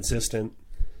by being consistent.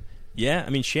 Yeah,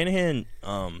 I mean Shanahan.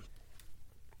 I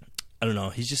don't know.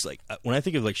 He's just like when I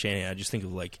think of like Shanahan, I just think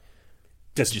of like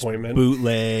disappointment,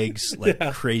 bootlegs, like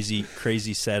crazy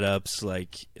setups,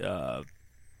 like I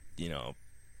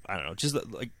don't know, just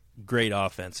like great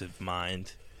offensive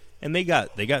mind, and they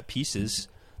got pieces.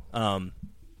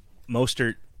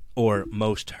 Mostert or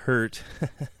most hurt.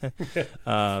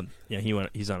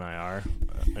 He's on IR.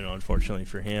 Unfortunately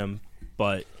for him,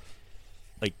 but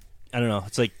like I don't know,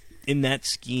 it's like in that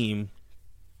scheme.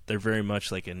 They're very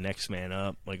much like a next man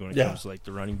up. Like when it comes to like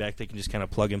the running back, they can just kind of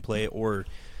plug and play or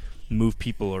move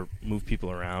people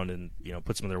around and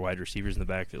put some of their wide receivers in the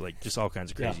back. That like just all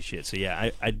kinds of crazy shit. So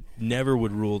yeah, I never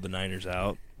would rule the Niners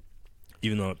out,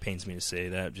 even though it pains me to say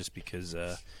that, just because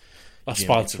a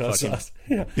sponsor,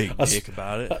 big dick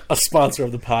about it. A sponsor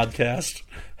of the podcast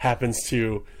happens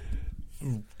to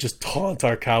just taunt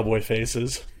our cowboy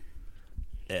faces.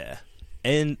 Yeah,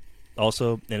 and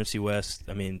also NFC West.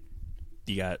 I mean.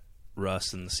 You got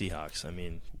Russ and the Seahawks. I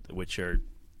mean, which are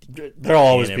they'll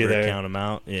always be there. Count them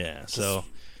out, yeah. So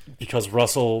because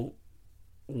Russell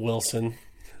Wilson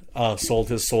sold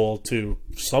his soul to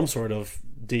some sort of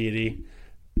deity,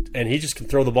 and he just can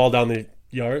throw the ball down the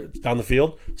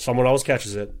field. Someone else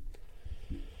catches it.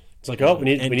 It's like we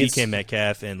need DK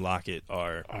Metcalf and Lockett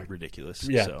are ridiculous.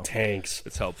 Yeah, so tanks.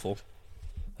 It's helpful.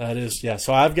 That is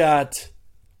So I've got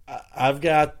I've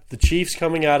got the Chiefs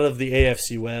coming out of the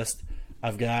AFC West.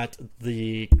 I've got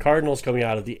the Cardinals coming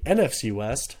out of the NFC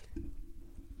West.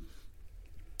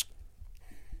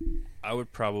 I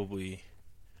would probably.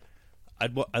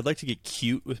 I'd like to get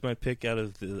cute with my pick out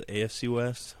of the AFC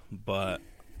West, but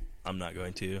I'm not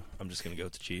going to. I'm just going to go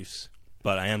with the Chiefs.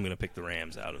 But I am going to pick the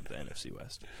Rams out of the NFC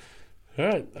West. All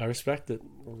right, I respect it.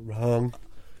 Wrong.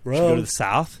 Should we go to the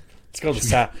South? Let's go to the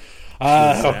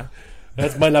South.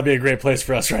 That might not be a great place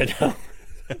for us right now.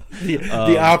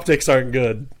 The optics aren't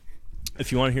good.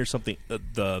 If you want to hear something,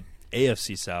 the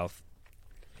AFC South,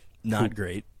 not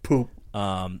great. Poop.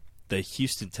 The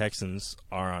Houston Texans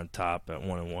are on top at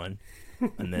 1-1,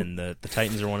 and then the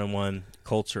Titans are 1-1.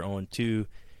 Colts are 0-2.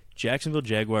 Jacksonville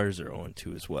Jaguars are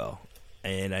 0-2 as well.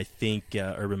 And I think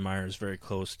Urban Meyer is very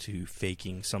close to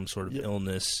faking some sort of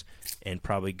illness and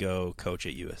probably go coach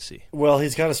at USC. Well,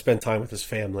 he's got to spend time with his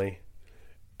family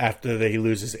after he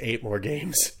loses 8 more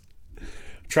games.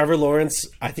 Trevor Lawrence,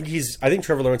 I think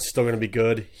Trevor Lawrence is still going to be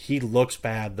good. He looks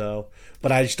bad though,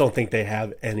 but I just don't think they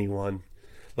have anyone.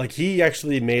 Like, he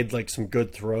actually made like some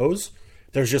good throws.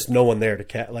 There's just no one there to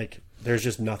catch. Like, there's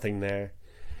just nothing there.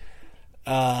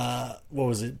 What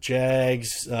was it?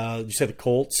 Jags. You said the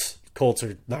Colts. Colts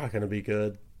are not going to be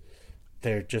good.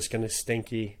 They're just going to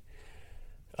stinky.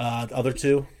 The other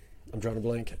two, I'm drawing a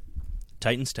blank.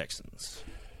 Titans, Texans.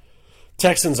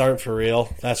 Texans aren't for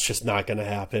real. That's just not going to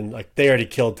happen. Like, they already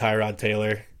killed Tyrod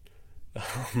Taylor.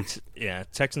 Yeah,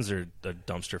 Texans are a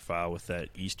dumpster file with that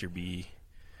Easterby,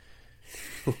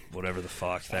 whatever the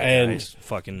fuck that guy's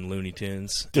fucking Looney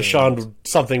Tunes. Deshaun,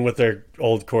 something with their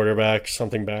old quarterback.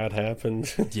 Something bad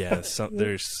happened. Yeah,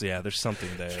 there's something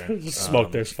there.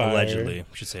 Smoke, there's fire. Allegedly,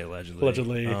 I should say allegedly.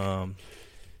 Allegedly.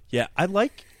 Yeah, I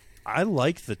like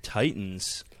the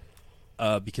Titans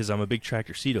because I'm a big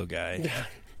Tractor Cito guy.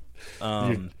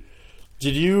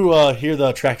 Did you hear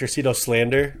the Tractor Cito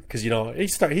slander? Because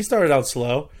he started out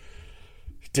slow.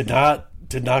 Did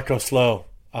not go slow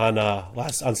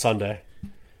on Sunday.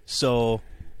 So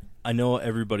I know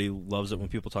everybody loves it when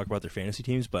people talk about their fantasy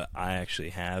teams, but I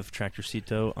actually have Tractor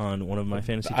Cito on one of my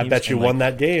fantasy teams. I bet you won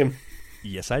that game.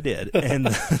 Yes, I did. And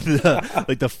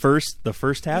the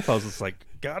first half, I was just like,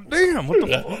 God damn, what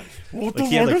the fuck?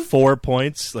 He had like 4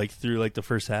 points through the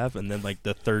first half, and then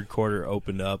the third quarter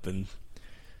opened up, and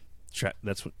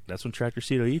that's when Tractor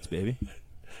Cito eats, baby.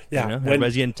 Yeah,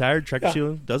 everybody's getting tired. Tractor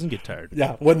Cito doesn't get tired.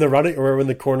 Yeah, when the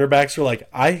cornerbacks were like,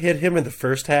 I hit him in the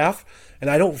first half, and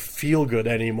I don't feel good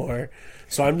anymore,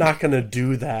 so I'm not going to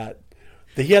do that.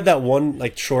 He had that one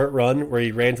short run where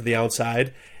he ran to the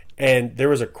outside, and there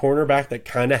was a cornerback that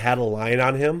kind of had a line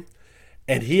on him,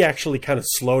 and he actually kind of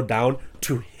slowed down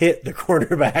to hit the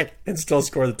cornerback and still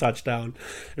score the touchdown.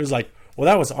 It was like, well,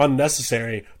 that was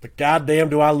unnecessary, but goddamn,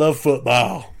 do I love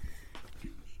football.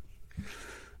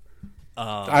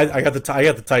 I got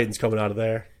the Titans coming out of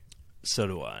there. So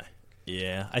do I.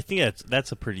 Yeah, I think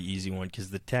that's a pretty easy one because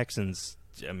the Texans,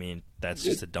 I mean, that's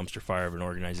just a dumpster fire of an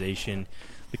organization.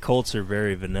 The Colts are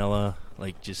very vanilla.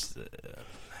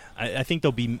 I think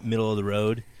they'll be middle of the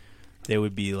road. They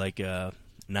would be like a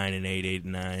 9-8,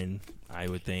 8-9, I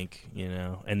would think,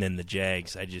 And then the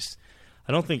Jags, I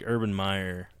don't think Urban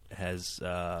Meyer has.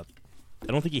 I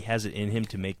don't think he has it in him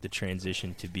to make the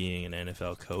transition to being an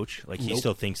NFL coach. He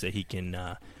still thinks that he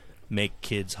can make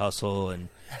kids hustle and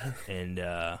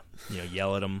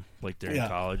yell at them like they're in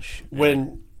college.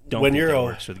 When you're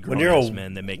a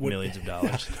men that make millions of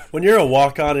dollars. When you're a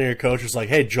walk-on and your coach is like,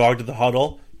 "Hey, jog to the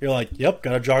huddle," you're like, "Yep,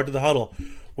 gotta jog to the huddle."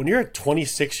 When you're a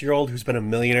 26-year-old who's been a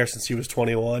millionaire since he was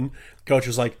 21, the coach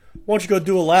is like, "Why don't you go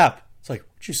do a lap?" It's like,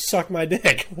 "Would you suck my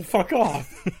dick? Fuck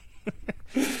off."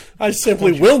 I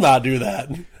simply will not do that.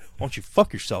 Why don't you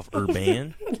fuck yourself,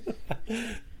 Urban?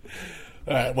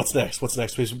 All right, what's next?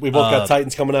 We both got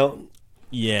Titans coming out.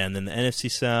 Yeah, and then the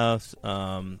NFC South,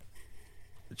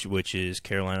 which is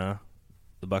Carolina,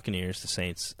 the Buccaneers, the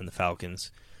Saints, and the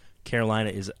Falcons. Carolina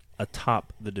is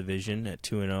atop the division at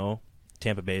 2-0.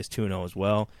 Tampa Bay is 2-0 as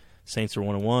well. Saints are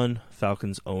 1-1.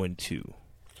 Falcons 0-2.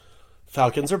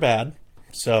 Falcons are bad,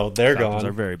 so they're gone. Falcons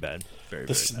are very bad.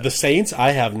 The Saints,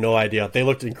 I have no idea. They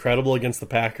looked incredible against the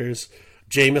Packers.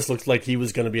 Jameis looked like he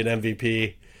was going to be an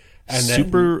MVP. And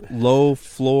super low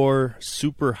floor,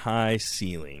 super high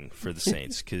ceiling for the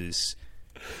Saints because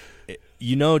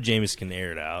Jameis can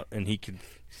air it out and he can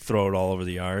throw it all over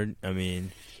the yard. I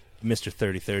mean, Mr.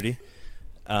 30-30.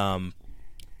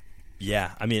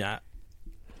 Yeah, I mean,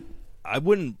 I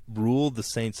wouldn't rule the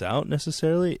Saints out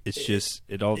necessarily. It's just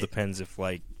it all depends if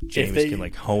Jameis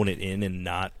can hone it in and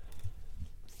not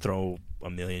throw a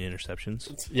million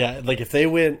interceptions. Yeah, if they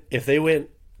went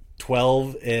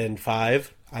 12-5,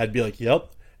 I'd be like,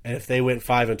 yep. And if they went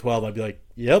 5-12, I'd be like,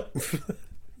 yep.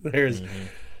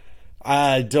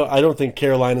 I don't think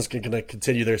Carolina's going to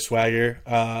continue their swagger.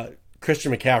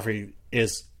 Christian McCaffrey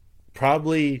is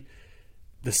probably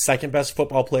the second best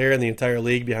football player in the entire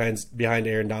league behind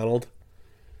Aaron Donald.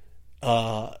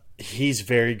 He's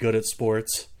very good at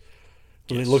sports.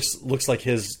 Yes. It looks like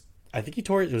his. I think he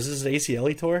tore. Was this his ACL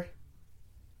he tore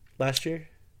last year?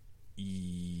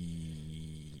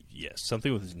 Yes,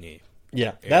 something with his knee.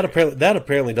 Yeah, that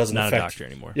apparently doesn't not affect. Not a doctor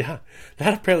anymore. Yeah,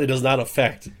 that apparently does not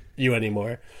affect you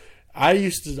anymore. I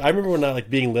remember when I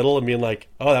being little and being like,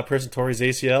 oh, that person tore his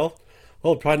ACL.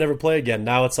 Well, he'll probably never play again.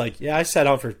 Now it's like, yeah, I sat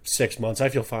out for 6 months. I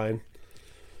feel fine.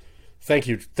 Thank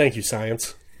you,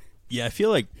 science. Yeah, I feel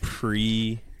like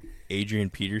pre-Adrian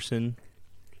Peterson,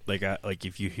 like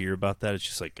if you hear about that, it's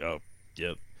just like, oh,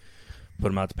 yep,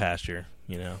 put him out to pasture.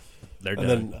 They're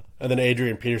done. And then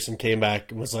Adrian Peterson came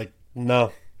back and was like,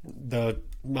 no,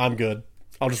 I'm good.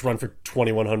 I'll just run for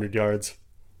 2,100 yards.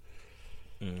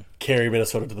 Carry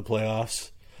Minnesota to the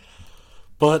playoffs.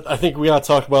 But I think we got to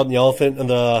talk about the elephant in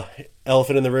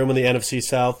the room in the NFC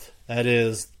South. That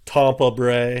is Tampa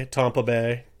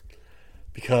Bay,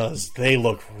 because they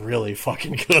look really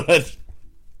fucking good.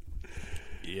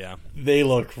 Yeah, they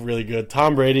look really good.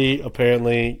 Tom Brady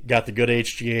apparently got the good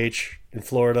HGH in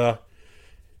Florida.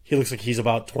 He looks like he's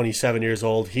about 27 years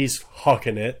old. He's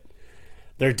hucking it.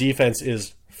 Their defense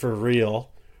is for real.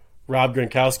 Rob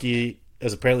Gronkowski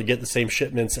is apparently getting the same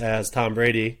shipments as Tom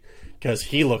Brady because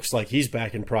he looks like he's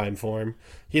back in prime form.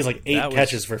 He has 8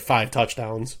 catches for 5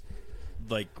 touchdowns.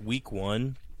 Week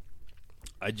 1,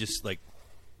 I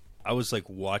was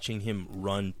watching him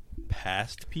run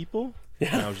past people. Yeah.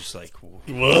 And I was just like,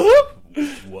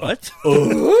 what?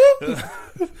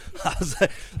 I was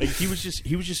like he was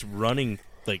just running,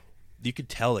 you could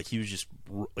tell he was just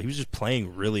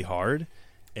playing really hard.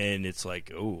 And it's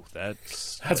like, oh,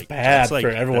 that's bad for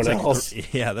everyone else.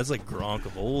 That's like Gronk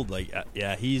of old. They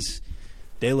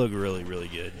look really, really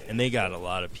good, and they got a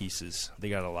lot of pieces. They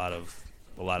got a lot of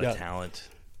talent.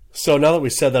 So now that we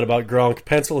said that about Gronk,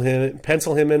 pencil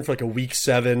him in for a week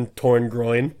 7 torn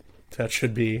groin. That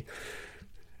should be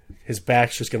his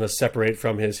back's just going to separate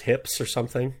from his hips or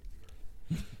something.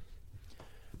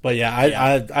 But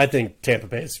I think Tampa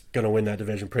Bay is going to win that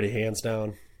division pretty hands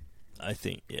down. I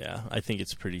think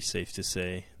it's pretty safe to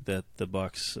say that the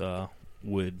Bucks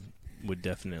would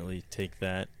definitely take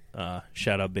that.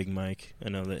 Shout out Big Mike. I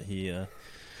know that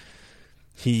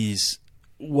he's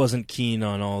wasn't keen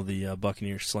on all the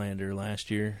Buccaneer slander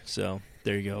last year. So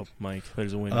there you go, Mike.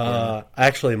 There's a win.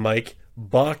 Actually, Mike,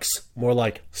 Bucks more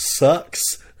like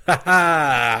sucks. Ha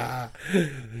ha!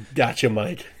 Gotcha,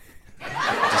 Mike.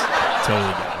 Just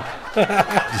totally got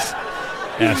it.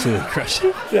 Absolutely crushing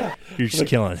it. Yeah. You're just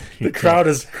killing it. The crowd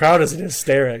is in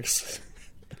hysterics.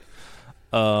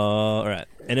 All right.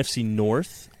 NFC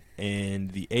North and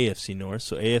the AFC North.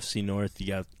 So AFC North, you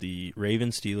got the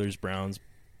Ravens, Steelers, Browns,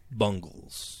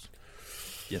 Bungles.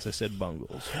 Yes, I said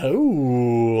Bungles.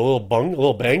 Oh, a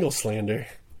little Bengal slander.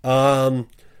 The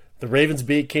Ravens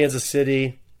beat Kansas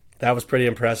City. That was pretty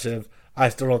impressive. I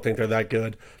still don't think they're that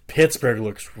good. Pittsburgh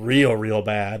looks real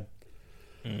bad.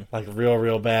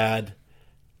 Real bad.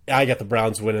 I got the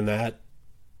Browns winning that.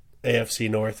 AFC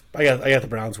North. I got the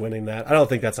Browns winning that. I don't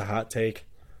think that's a hot take.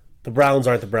 The Browns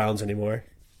aren't the Browns anymore.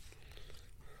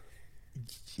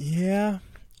 Yeah.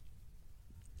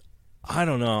 I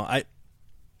don't know.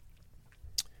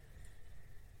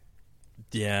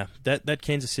 That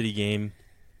Kansas City game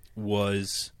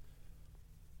was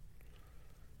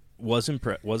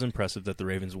impressive that the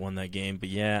Ravens won that game, but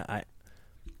yeah,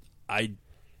 I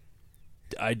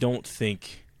don't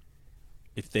think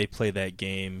if they play that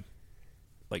game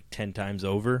 10 times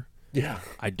over,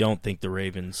 I don't think the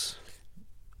Ravens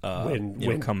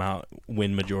come out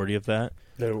win majority of that.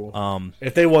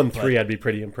 If they won 3, I'd be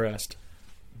pretty impressed.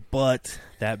 But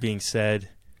that being said,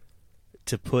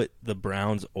 to put the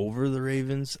Browns over the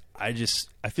Ravens, I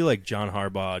feel like John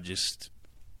Harbaugh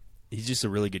he's just a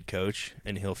really good coach,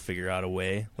 and he'll figure out a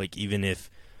way. Even if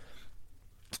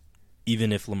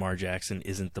Lamar Jackson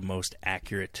isn't the most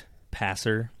accurate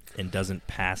passer and doesn't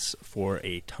pass for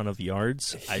a ton of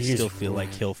yards, I still feel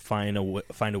like he'll find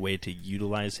a way to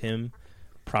utilize him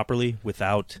properly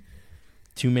without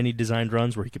too many designed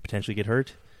runs where he could potentially get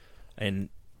hurt. And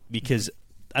because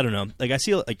I don't know, I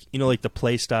see the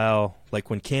play style,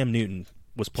 when Cam Newton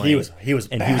was playing, he was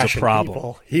and he was a problem.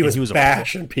 People. He was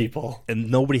bashing people, and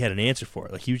nobody had an answer for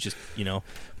it. He was just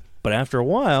but after a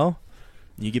while,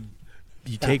 you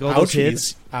take all those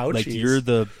hits. You're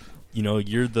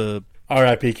the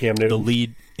R.I.P. Cam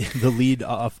Newton, the lead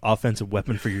offensive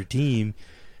weapon for your team.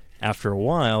 After a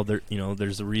while,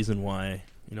 there's a reason why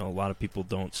a lot of people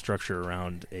don't structure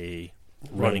around a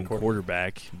running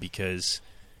quarterback because,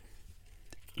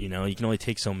 you can only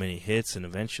take so many hits and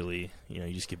eventually, you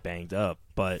just get banged up.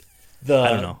 But I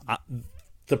don't know.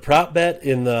 The prop bet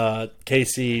in the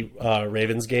KC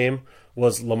Ravens game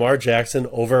was Lamar Jackson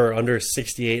over or under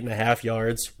 68.5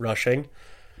 yards rushing.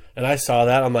 And I saw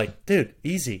that. I'm like, dude,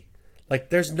 easy. Like,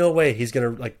 there's no way he's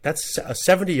going to, like, that's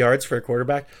 70 yards for a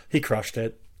quarterback. He crushed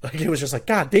it. Like, it was just like,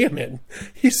 God damn it.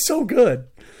 He's so good.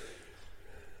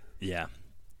 Yeah.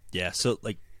 Yeah. So,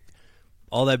 like,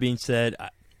 all that being said,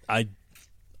 I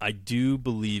do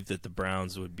believe that the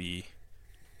Browns would be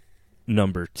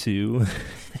number 2.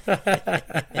 That's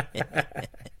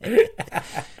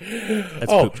a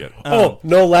poop joke.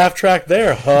 No laugh track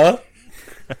there, huh?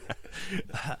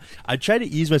 I tried to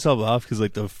ease myself off because,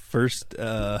 like, the first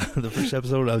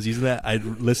episode when I was using that, I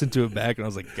listened to it back and I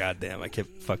was like, God damn, I kept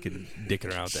fucking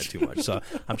dicking around with that too much. So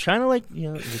I'm trying to, like,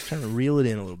 just trying to reel it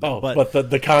in a little bit. But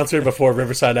the concert before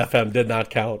Riverside FM did not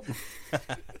count.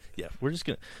 Yeah, we're just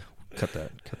gonna cut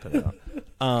that out.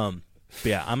 But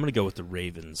yeah, I'm gonna go with the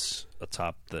Ravens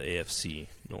atop the AFC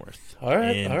North. All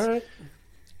right.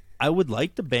 I would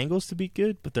like the Bengals to be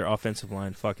good, but their offensive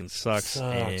line fucking sucks.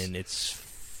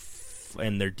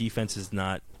 And their defense is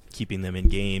not keeping them in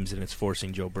games, and it's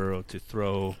forcing Joe Burrow to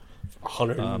throw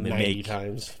 190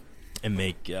 times and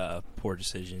make poor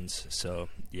decisions. So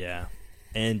yeah,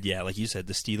 and yeah, like you said,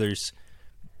 the Steelers,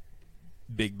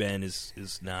 Big Ben is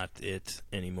not it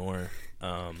anymore.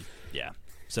 Yeah,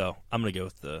 so I'm gonna go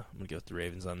with the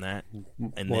Ravens on that,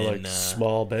 and more then like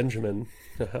small Benjamin.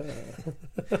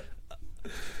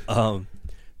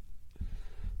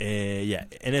 Yeah,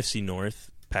 NFC North.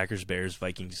 Packers, Bears,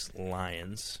 Vikings,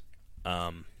 Lions.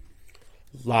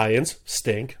 Lions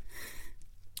stink.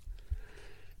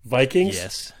 Vikings,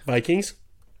 yes. Vikings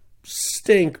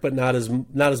stink, but not as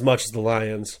much as the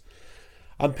Lions.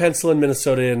 I'm penciling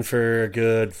Minnesota in for a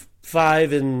good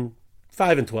 5-12.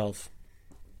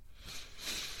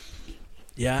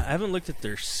 Yeah, I haven't looked at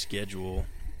their schedule,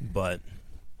 but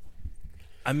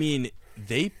I mean,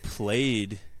 they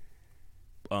played.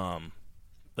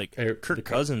 Like Kirk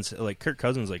Cousins like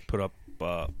put up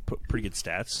pretty good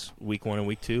stats week 1 and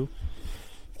week 2.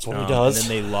 That's what he does. And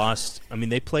then they lost. I mean,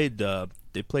 they played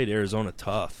Arizona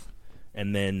tough,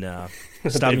 and then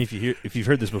stop me if you've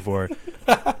heard this before.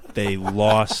 They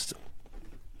lost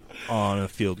on a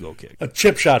field goal kick, a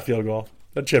chip shot field goal.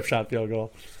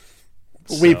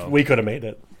 We could have made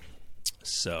it.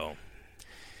 So,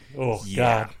 oh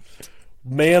yeah. God,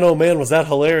 man, oh man, was that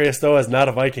hilarious though? As not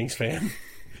a Vikings fan.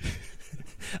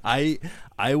 I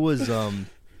was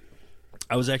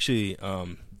actually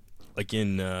like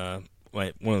in one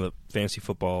of the fantasy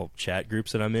football chat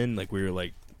groups that I'm in. Like, we were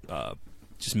like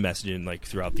just messaging like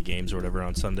throughout the games or whatever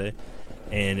on Sunday,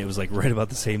 and it was like right about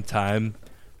the same time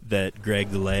that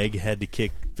Greg the Leg had to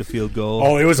kick the field goal.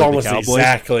 Oh, it was almost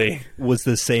exactly. Was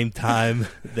the same time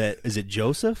that is it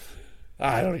Joseph?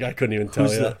 I couldn't even tell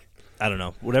you. I don't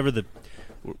know. Whatever the.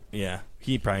 Yeah,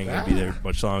 he probably ain't gonna be there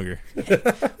much longer.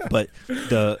 But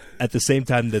at the same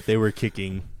time that they were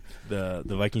kicking, the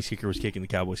Vikings kicker was kicking, the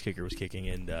Cowboys kicker was kicking,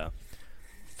 and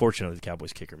fortunately the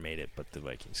Cowboys kicker made it, but the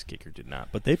Vikings kicker did not.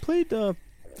 But they played.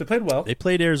 They played well. They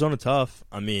played Arizona tough.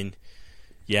 I mean,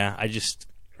 yeah, I just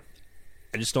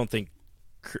don't think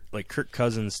like Kirk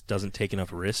Cousins doesn't take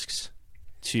enough risks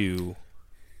to,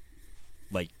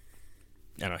 like,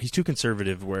 I don't know. He's too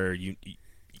conservative. Where you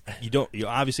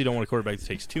obviously don't want a quarterback that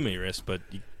takes too many risks, but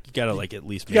you gotta like at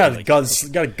least gotta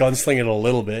gunsling it a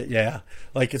little bit. Yeah,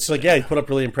 like it's like, yeah, he put up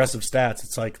really impressive stats.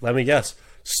 It's like, let me guess,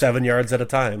 7 yards at a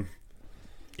time.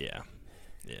 Yeah.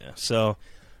 So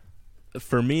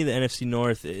for me, the NFC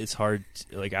North, it's hard.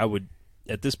 Like, I would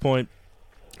at this point,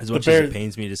 as much as it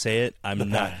pains me to say it, I'm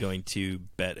not going to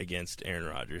bet against Aaron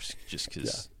Rodgers just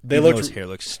because his hair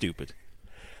looks stupid.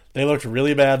 They looked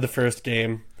really bad the first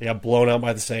game. They got blown out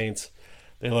by the Saints.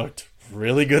 They looked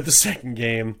really good the second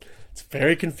game. It's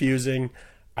very confusing.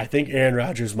 I think Aaron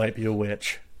Rodgers might be a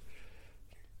witch.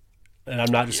 And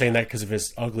I'm not just saying that because of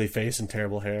his ugly face and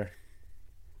terrible hair.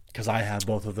 Because I have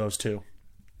both of those too.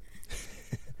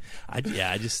 I don't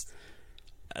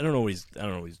know what he's doing. I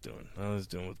don't know what he's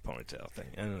doing with the ponytail thing.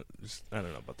 I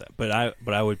don't know about that.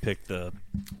 But I would pick the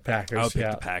Packers. I would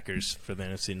pick the Packers for the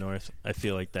NFC North. I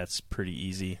feel like that's pretty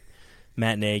easy.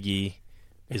 Matt Nagy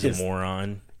is a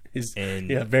moron. He's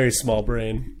very small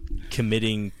brain.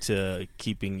 Committing to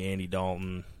keeping Andy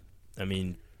Dalton. I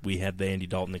mean, we had the Andy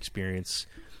Dalton experience.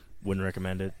 Wouldn't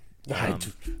recommend it. I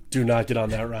do not get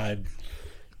on that ride.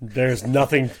 There's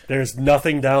nothing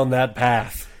down that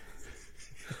path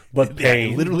but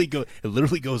pain. It literally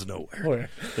goes nowhere.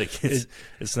 Like,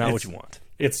 it's not what you want.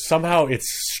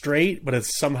 it's straight, but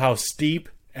it's somehow steep,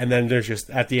 and then there's just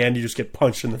at the end you just get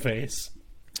punched in the face.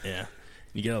 Yeah.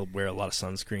 You gotta wear a lot of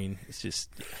sunscreen. It's just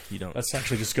you don't. That's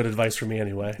actually just good advice for me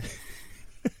anyway.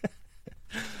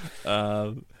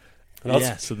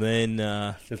 Yeah. So then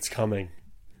It's coming.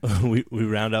 we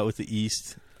round out with the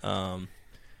East,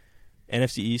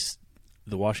 NFC East,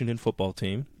 the Washington football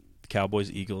team, the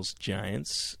Cowboys, Eagles,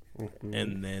 Giants,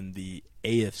 and then the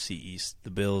AFC East, the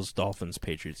Bills, Dolphins,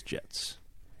 Patriots, Jets.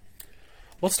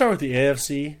 Let's start with the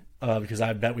AFC because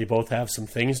I bet we both have some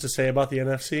things to say about the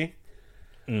NFC.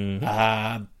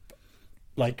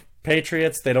 Like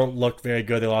Patriots, they don't look very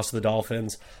good. They lost to the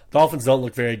Dolphins. Dolphins don't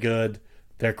look very good.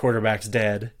 Their quarterback's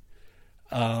dead.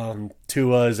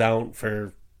 Tua is out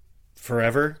for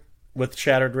forever with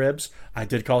shattered ribs. I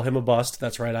did call him a bust.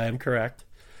 That's right. I am correct.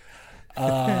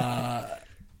 And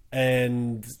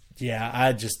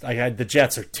yeah, the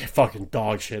Jets are fucking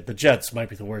dog shit. The Jets might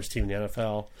be the worst team in the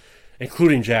NFL,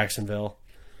 including Jacksonville.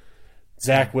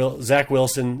 Zach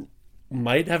Wilson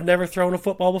might have never thrown a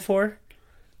football before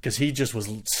because he just was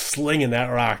slinging that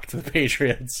rock to the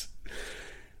Patriots.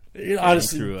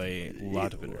 Honestly, he threw a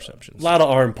lot of interceptions. A lot of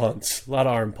arm punts. A lot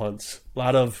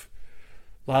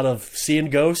of seeing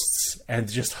ghosts and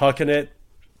just hucking it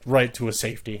right to a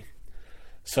safety.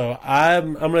 So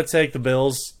I'm going to take the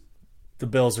Bills. The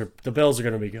Bills are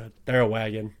going to be good. They're a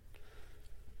wagon.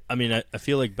 I mean, I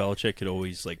feel like Belichick could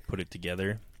always like put it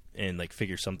together and like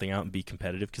figure something out and be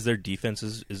competitive because their defense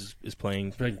is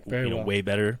playing very well. Way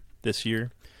better this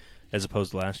year as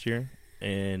opposed to last year.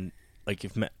 And like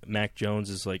if Mac Jones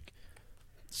is like,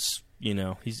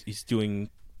 he's doing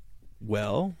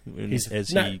well he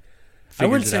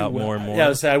figures it out more and more.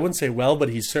 Yeah, I wouldn't say well, but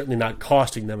he's certainly not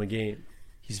costing them a game.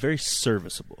 He's very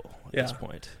serviceable at this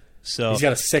point. So he's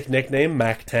got a sick nickname,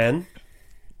 Mac 10.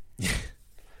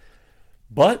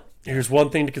 But here's one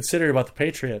thing to consider about the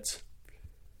Patriots: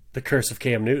 the curse of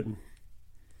Cam Newton.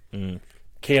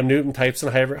 Cam Newton types in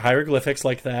hieroglyphics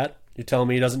like that. You telling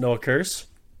me he doesn't know a curse?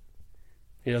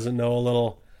 He doesn't know a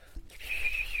little.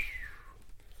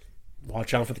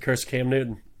 Watch out for the curse of Cam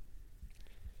Newton.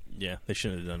 Yeah, they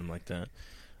shouldn't have done him like that.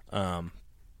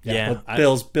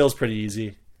 Bills pretty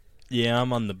easy. Yeah,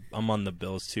 I'm on the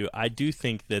Bills too. I do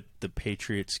think that the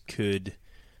Patriots could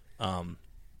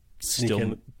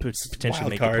still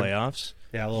potentially make the playoffs.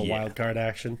 Yeah, a little wild card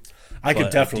action. I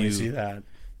could definitely see that.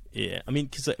 Yeah,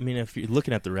 because if you're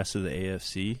looking at the rest of the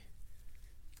AFC,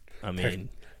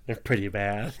 they're pretty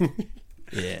bad.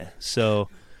 Yeah. So,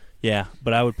 yeah,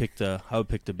 but I would pick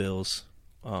the Bills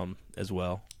as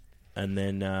well, and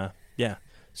then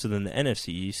So then the NFC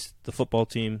East, the football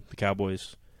team, the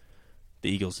Cowboys, the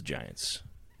Eagles, the Giants,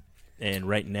 and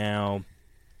right now,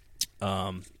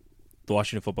 the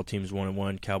Washington football team is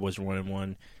 1-1, Cowboys are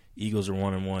 1-1, Eagles are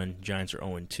 1-1, Giants are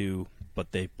 0-2,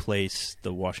 but they place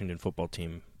the Washington football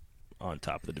team on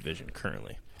top of the division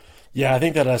currently. Yeah, I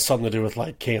think that has something to do with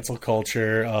like cancel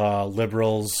culture,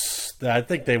 liberals. I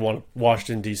think they want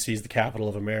Washington D.C. is the capital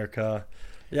of America.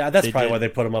 Yeah, that's probably why they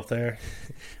put them up there.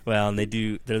 Well, and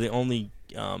they're the only.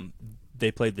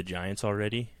 They played the Giants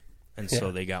already, and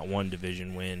so they got one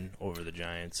division win over the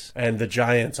Giants. And the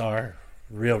Giants are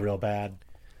real, real bad.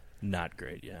 Not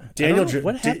great, yeah.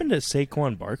 What happened to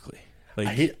Saquon Barkley?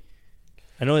 I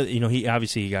know he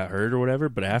obviously got hurt or whatever,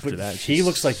 but after that, he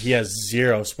looks like he has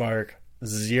zero spark.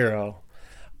 Zero.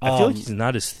 I feel like he's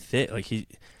not as thick. Like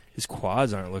his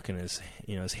quads aren't looking as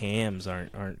his hams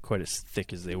aren't quite as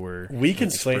thick as they were. We can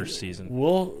slander first season.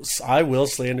 I will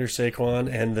slander Saquon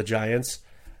and the Giants.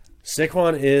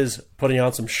 Saquon is putting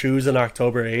out some shoes on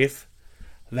October 8th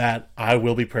that I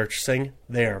will be purchasing.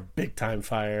 They are big time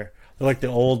fire. They're like the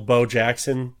old Bo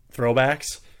Jackson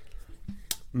throwbacks.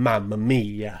 Mamma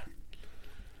mia.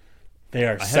 They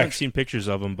are. I haven't seen pictures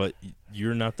of them, but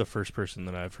you're not the first person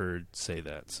that I've heard say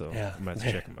that. So I might have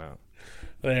to check them out.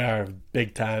 They are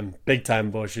big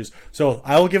time Bo shoes. So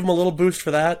I will give them a little boost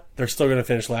for that. They're still going to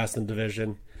finish last in the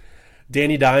division.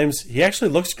 Danny Dimes, he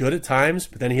actually looks good at times,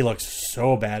 but then he looks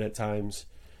so bad at times.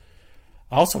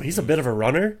 Also, he's a bit of a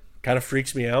runner. Kind of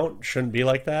freaks me out. Shouldn't be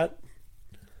like that.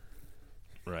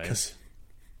 Right. Because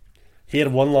he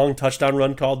had one long touchdown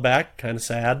run called back. Kind of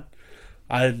sad.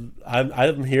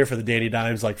 I'm here for the Danny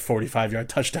Dimes 45-yard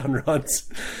touchdown runs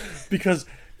because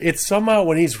it's somehow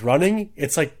when he's running,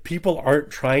 it's like people aren't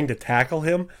trying to tackle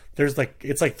him. It's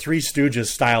like Three Stooges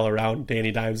style around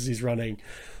Danny Dimes as he's running.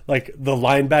 Like the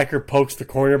linebacker pokes the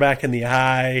cornerback in the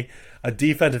eye, a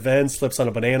defensive end slips on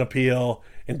a banana peel,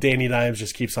 and Danny Dimes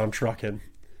just keeps on trucking.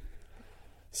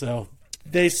 So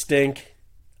they stink.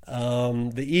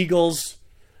 The Eagles.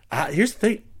 Here's the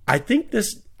thing. I think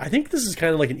this is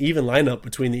kind of like an even lineup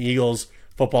between the Eagles,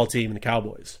 football team and the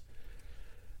Cowboys.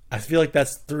 I feel like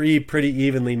that's three pretty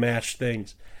evenly matched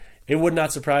things. It would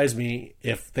not surprise me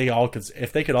if they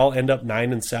could all end up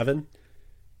 9-7.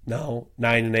 No,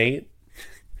 9-8.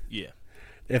 Yeah.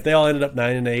 If they all ended up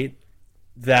 9-8,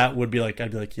 that would be like,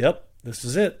 I'd be like, yep, this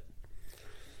is it.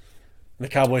 The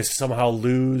Cowboys somehow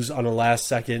lose on a last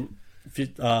second,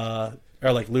 or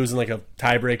like losing like a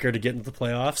tiebreaker to get into the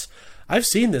playoffs. I've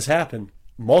seen this happen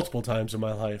multiple times in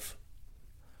my life.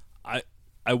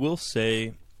 I will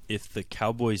say, if the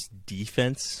Cowboys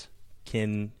defense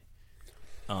can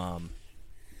hold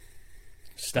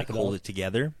it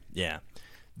together, yeah,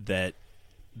 that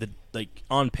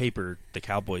on paper the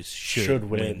Cowboys should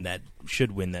win that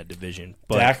division.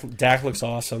 But Dak looks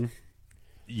awesome.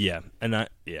 Yeah, and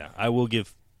I will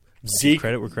give Zeke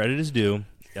credit where credit is due.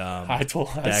 I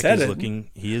Dak said is it.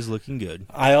 He is looking good.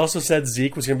 I also said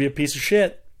Zeke was going to be a piece of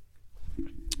shit.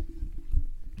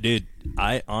 Dude,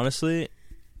 I honestly,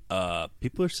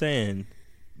 people are saying,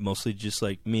 mostly just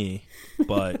like me,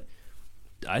 but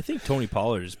I think Tony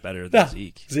Pollard is better than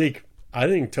Zeke. Zeke. I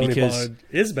think Tony Pollard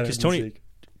is better than Zeke.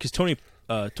 Because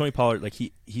Tony Pollard, like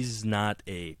he's not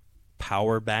a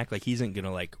power back. Like he isn't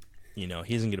gonna he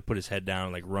isn't gonna put his head down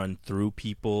and like run through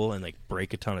people and like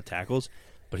break a ton of tackles.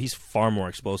 But he's far more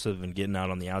explosive and getting out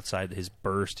on the outside. His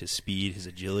burst, his speed, his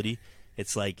agility.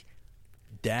 It's like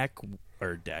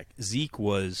Zeke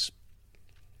was,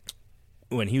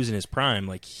 when he was in his prime,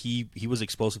 like he was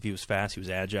explosive, he was fast, he was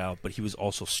agile, but he was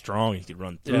also strong. He could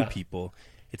run through people.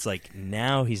 It's like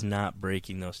now he's not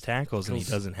breaking those tackles, and he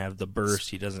doesn't have the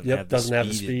burst. He doesn't have the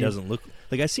speed. It doesn't look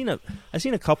like I seen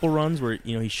a couple runs where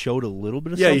he showed a little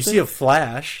bit of something. You see a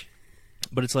flash,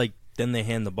 but it's like then they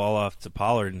hand the ball off to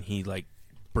Pollard, and he like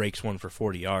breaks one for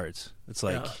 40 yards. It's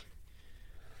like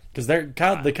because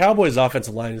the Cowboys'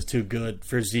 offensive line is too good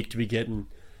for Zeke to be getting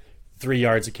 3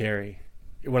 yards a carry.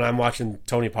 When I'm watching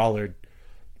Tony Pollard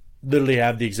literally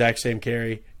have the exact same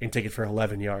carry and take it for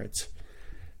 11 yards.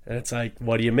 And it's like,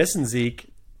 what are you missing,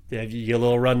 Zeke? Did you get a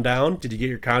little run down? Did you get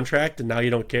your contract and now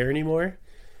you don't care anymore?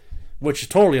 Which is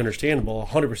totally understandable.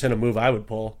 100% a move I would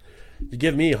pull. You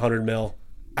give me $100 million,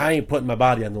 I ain't putting my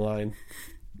body on the line.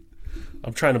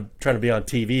 I'm trying to be on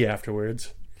TV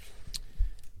afterwards.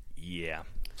 Yeah.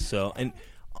 So, and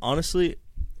honestly,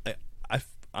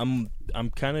 I'm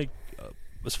kind of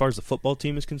as far as the football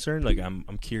team is concerned, like I'm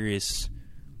curious,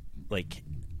 like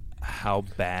how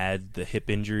bad the hip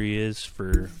injury is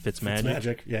for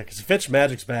Fitzmagic. Yeah, because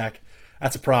Fitzmagic's back,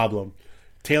 that's a problem.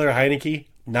 Taylor Heineke,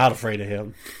 not afraid of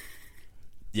him.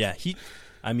 Yeah,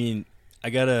 I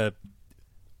gotta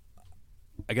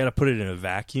put it in a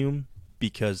vacuum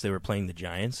because they were playing the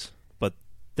Giants, but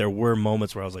there were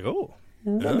moments where I was like,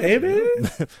 maybe.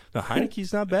 No,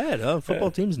 Heineke's not bad.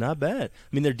 Football team's not bad. I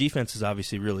mean, their defense is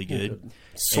obviously really good.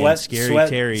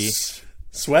 Terry.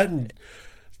 Sweat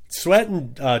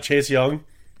and Chase Young.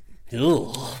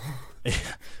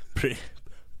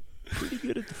 pretty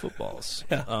good at the footballs.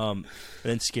 Yeah. And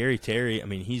then Scary Terry, I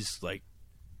mean, he's like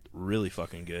really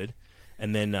fucking good.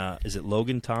 And then is it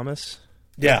Logan Thomas?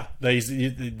 Yeah, he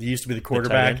used to be the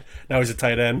quarterback. Now he's a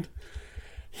tight end.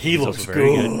 He looks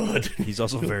good. He's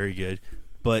also very good.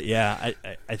 But yeah,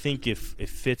 I think if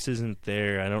Fitz isn't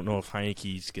there, I don't know if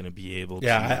Heineke's going to be able to.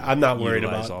 Yeah, I'm not worried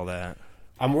about all that.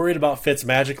 I'm worried about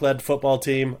Fitzmagic-led football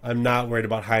team. I'm not worried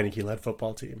about Heineke-led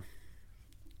football team.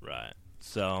 Right.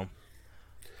 So,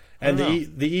 and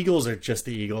the Eagles are just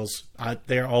the Eagles.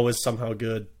 They're always somehow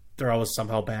good. They're always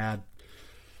somehow bad.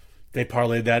 They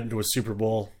parlayed that into a Super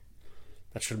Bowl.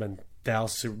 That should have been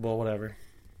Dallas Super Bowl, whatever.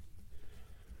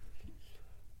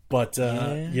 But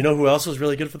you know who else was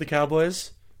really good for the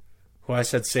Cowboys? Who I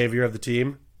said savior of the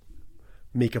team?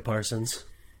 Micah Parsons.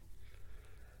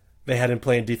 They had him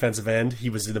playing defensive end. He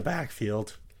was in the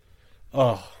backfield.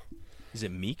 Oh. Is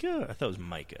it Micah? I thought it was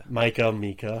Micah.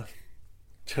 Micah.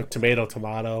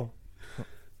 Tomato.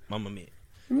 Mamma mia.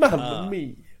 Mamma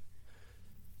mia.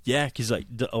 Yeah, because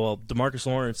DeMarcus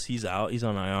Lawrence, he's out. He's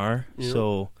on IR. Yep.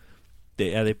 So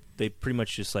they pretty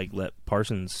much just like let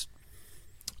Parsons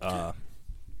do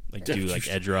like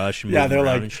edge rush and move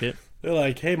around and shit. They're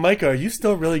like, hey, Micah, are you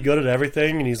still really good at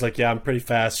everything? And he's like, yeah, I'm pretty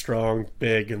fast, strong,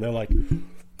 big. And they're like,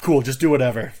 cool, just do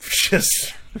whatever.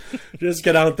 just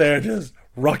get out there and just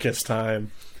ruckus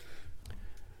time.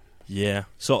 Yeah.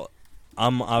 So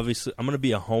I'm going to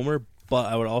be a homer, but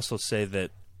I would also say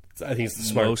that I think it's the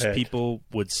smart most pick. People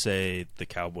would say the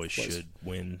Cowboys should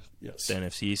win the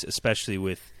NFC East, especially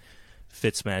with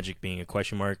Fitzmagic being a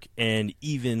question mark. And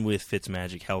even with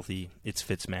Fitzmagic healthy, it's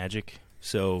Fitzmagic.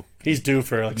 So he's due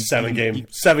for like seven game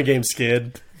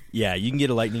skid. Yeah, you can get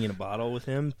a lightning in a bottle with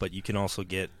him, but you can also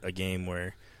get a game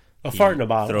where A fart in a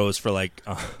bottle. Throws for like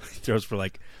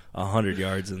 100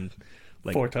 yards and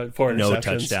like four no interceptions.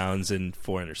 touchdowns and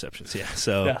 4 interceptions. Yeah,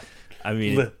 so Yeah. I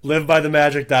mean, live by the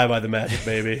magic, die by the magic,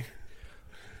 baby.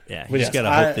 yeah, Well, you just yes,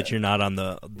 gotta hope that you're not on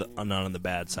the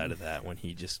bad side of that when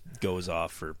he just goes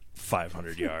off for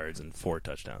 500 yards and 4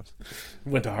 touchdowns.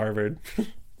 Went to Harvard.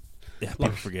 Yeah,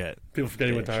 people forget. People forget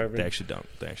he went to Harvard. They actually don't.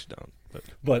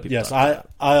 But people yes, talk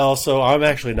I'm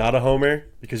actually not a homer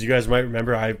because you guys might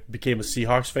remember I became a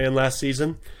Seahawks fan last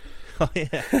season. Oh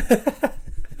yeah,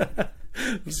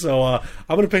 So I'm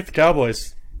going to pick the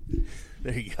Cowboys.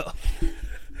 there you go.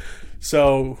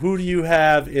 So who do you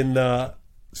have in the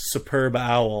Superb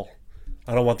Owl?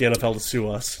 I don't want the NFL to sue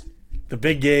us. The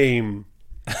big game.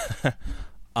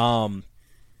 I'm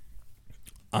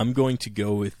going to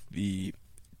go with the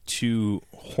 2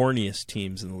 horniest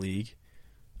teams in the league,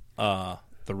 the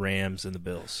Rams and the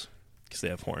Bills, because they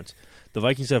have horns. The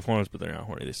Vikings have horns, but they're not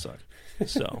horny. They suck.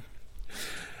 So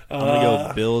I'm going to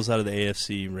go Bills out of the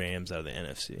AFC, Rams out of the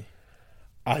NFC.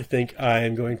 I think I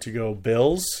am going to go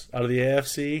Bills out of the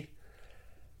AFC.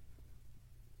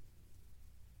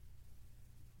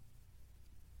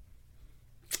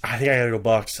 I think I got to go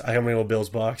Bucks. I think I'm going to go Bills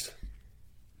Bucks.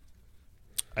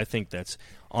 I think that's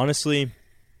honestly,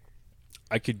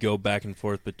 I could go back and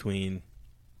forth between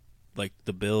like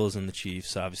the Bills and the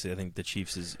Chiefs. Obviously, I think the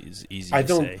Chiefs is easy to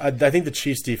say. I think the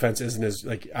Chiefs defense isn't as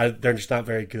they're just not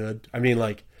very good. I mean,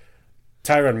 like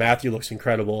Tyrann Mathieu looks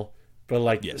incredible, but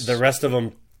like Yes. the rest of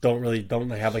them don't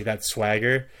have like that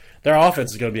swagger. Their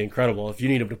offense is going to be incredible. If you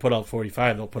need them to put up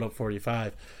 45, they'll put up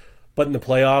 45. But in the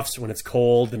playoffs, when it's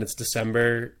cold and it's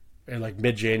December and like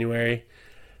mid-January,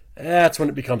 that's when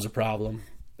it becomes a problem.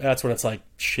 That's when it's like,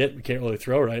 shit, we can't really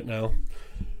throw right now.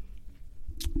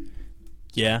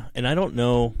 Yeah, and I don't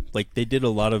know, like they did a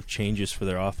lot of changes for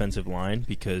their offensive line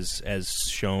because as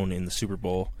shown in the Super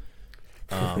Bowl,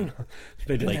 They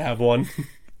didn't like- have one.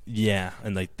 yeah,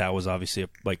 and like that was obviously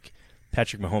like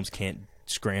Patrick Mahomes can't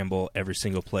scramble every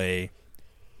single play,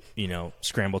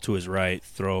 scramble to his right,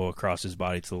 throw across his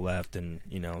body to the left, and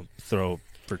throw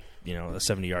for a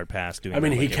 70-yard pass. Doing I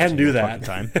mean, that, he like, can every do single that.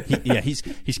 fucking time.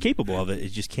 He's capable of it. He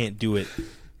just can't do it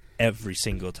every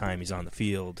single time he's on the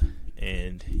field.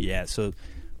 And yeah, so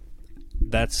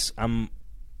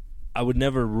I would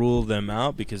never rule them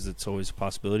out because it's always a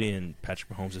possibility. And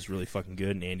Patrick Mahomes is really fucking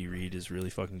good, and Andy Reid is really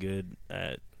fucking good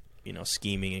at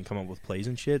scheming and coming up with plays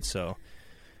and shit. So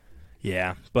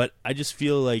yeah, but I just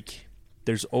feel like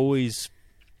there's always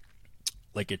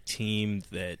like a team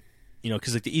that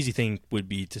because like the easy thing would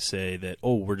be to say that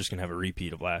we're just gonna have a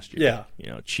repeat of last year.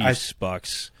 Yeah, Chiefs,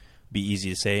 Bucks, be easy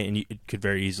to say, and it could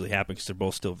very easily happen because they're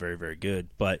both still very, very good.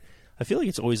 But I feel like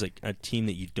it's always like a team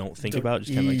that you don't think about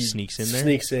just kind of like sneaks in there.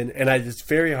 Sneaks in, and it's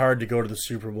very hard to go to the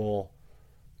Super Bowl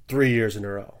 3 years in a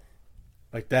row.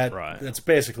 Like that. Right. It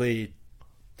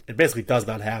basically does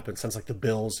not happen since like the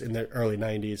Bills in the early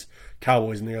 90s,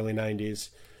 Cowboys in the early 90s.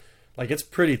 Like it's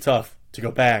pretty tough to go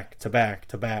back to back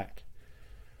to back.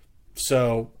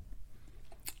 So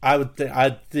I would think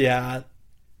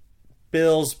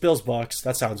Bills Bucks.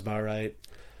 That sounds about right.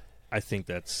 I think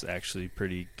that's actually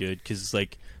pretty good because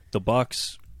like the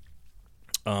Bucks,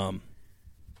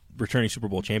 returning Super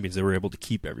Bowl champions, they were able to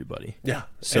keep everybody. Yeah.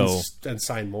 So and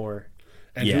sign more.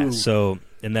 And yeah. who- So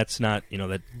and that's not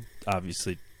that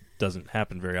obviously doesn't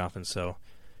happen very often. So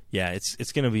yeah,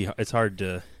 it's gonna be hard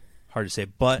to say,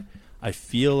 but I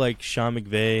feel like Sean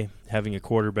McVay having a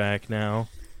quarterback now.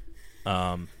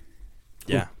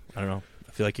 Yeah, I don't know.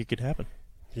 I feel like it could happen.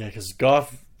 Yeah, because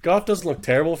Goff doesn't look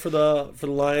terrible for the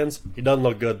Lions. He doesn't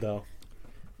look good though.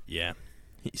 Yeah,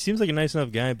 he seems like a nice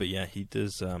enough guy, but yeah, he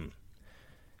does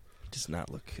not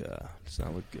look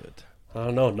good. I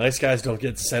don't know. Nice guys don't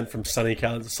get sent from sunny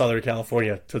Southern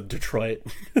California to Detroit.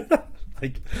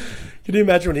 Like, can you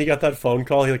imagine when he got that phone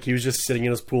call? He was just sitting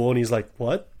in his pool and he's like,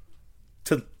 "What?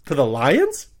 To the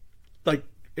Lions? Like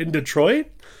in Detroit,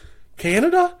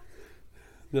 Canada?"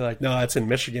 They're like, "No, that's in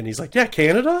Michigan." He's like, "Yeah,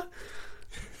 Canada,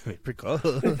 Pretty close.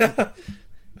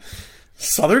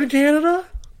 Southern Canada."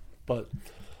 But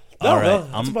no, All right, no,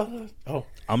 that's about it. Oh,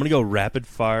 I'm gonna go rapid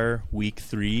fire week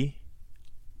 3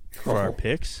 for our Oh,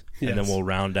 picks, and then yes. we'll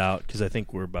round out because I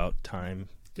think we're about time.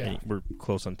 Yeah. We're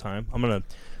close on time. I'm gonna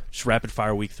just rapid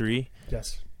fire week 3,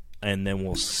 yes, and then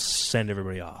we'll send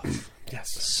everybody off. yes.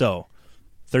 So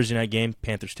Thursday night game,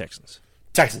 Panthers Texans.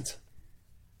 Texans,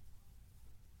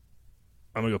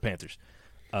 I'm gonna go Panthers.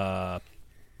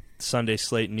 Sunday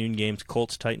slate noon games,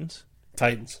 Colts Titans.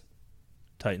 Titans,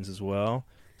 Titans as well.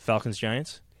 Falcons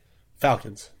Giants.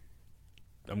 Falcons,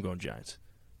 I'm going Giants.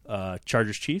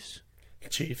 Chargers Chiefs.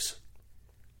 Chiefs.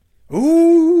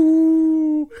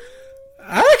 Ooh,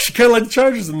 I actually kind of like the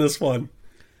Chargers in this one.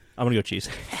 I'm gonna go Chiefs.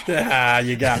 Ah,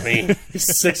 you got me. You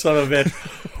sick son of a bitch.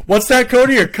 What's that,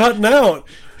 Cody? You're cutting out.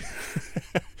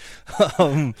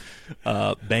 Bengals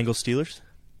Steelers.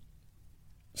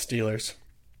 Steelers.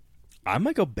 I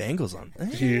might go Bengals on.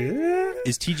 Yeah.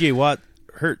 Is T.J. Watt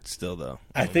hurt still though?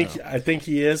 I think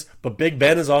he is, but Big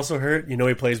Ben is also hurt. You know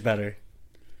he plays better.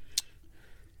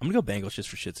 I'm gonna go Bengals just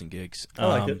for shits and gigs. I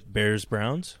like it. Bears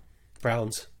Browns.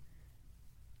 Browns.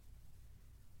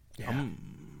 Yeah. I'm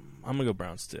gonna go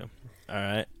Browns too. All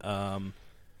right.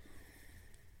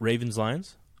 Ravens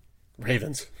Lions.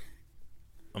 Ravens.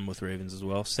 I'm with Ravens as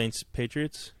well. Saints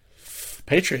Patriots.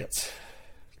 Patriots.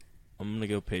 I'm gonna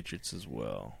go Patriots as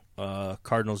well.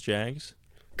 Cardinals Jags.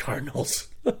 Cardinals.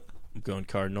 I'm going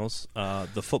Cardinals.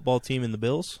 The football team and the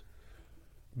Bills.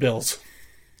 Bills.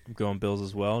 I'm going Bills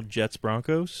as well. Jets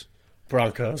Broncos.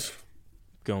 Broncos.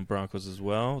 Going Broncos as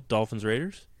well. Dolphins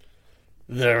Raiders.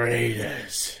 The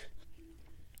Raiders.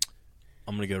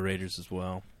 I'm gonna go Raiders as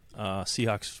well.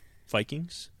 Seahawks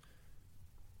Vikings.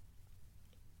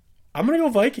 I'm gonna go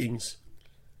Vikings.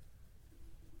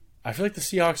 I feel like the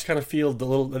Seahawks kind of feel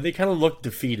they kind of look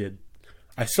defeated.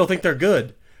 I still think they're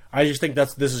good. I just think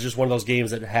this is just one of those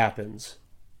games that happens.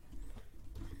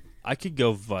 I could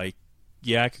go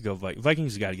Yeah, I could go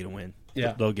Vikings got to get a win.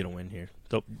 Yeah. They'll get a win here.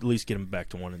 They'll at least get them back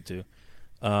to 1 and 2.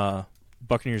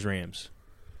 Buccaneers Rams.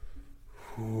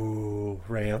 Ooh,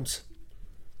 Rams.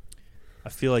 I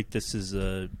feel like this is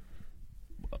a.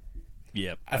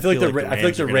 Yeah, I feel like the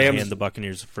Rams hand the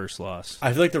Buccaneers the first loss.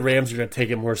 I feel like the Rams are going to take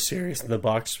it more serious than the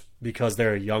Bucs because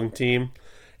they're a young team,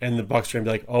 and the Bucs are going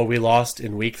to be like, "Oh, we lost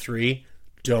in week 3.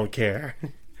 Don't care.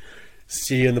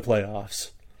 See you in the playoffs."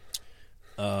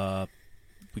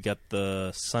 We got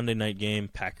the Sunday night game,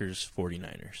 Packers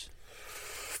 49ers.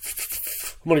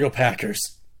 I'm going to go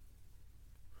Packers.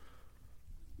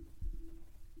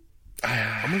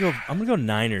 I'm gonna go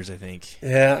Niners. I think.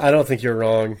 Yeah, I don't think you're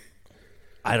wrong.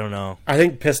 I don't know. I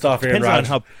think pissed off Aaron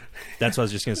Rodgers. That's what I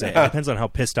was just gonna say. It depends on how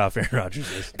pissed off Aaron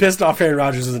Rodgers is. Pissed off Aaron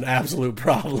Rodgers is an absolute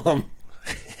problem.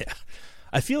 Yeah,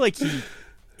 I feel like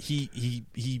he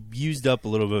used up a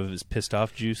little bit of his pissed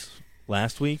off juice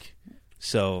last week,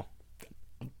 so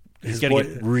he's got to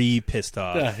get re-pissed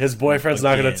off. Yeah, his boyfriend's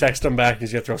not going to text him back.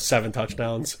 He's going to throw 7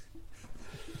 touchdowns.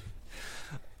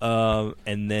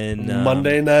 And then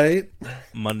Monday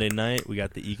night, we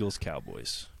got the Eagles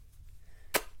Cowboys.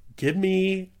 Give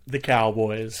me the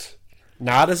Cowboys.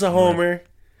 Not as a homer,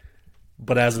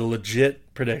 but as a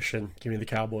legit prediction. Give me the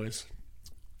Cowboys.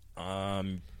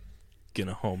 I'm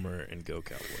gonna homer and go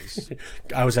Cowboys.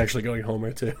 I was actually going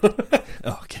homer too.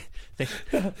 Oh, okay.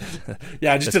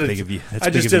 Yeah, I just did it. I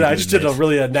just did a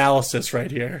really analysis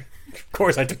right here. Of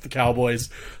course, I took the Cowboys.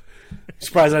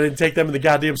 Surprised I didn't take them in the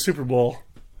goddamn Super Bowl.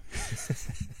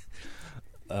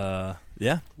 Yeah.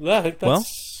 Well, I think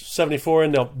that's 74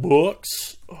 in the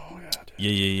books. Oh god.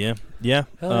 Yeah. Yeah.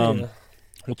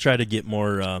 We'll try to get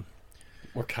more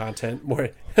content,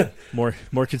 more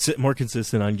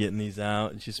consistent on getting these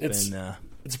out. It's just been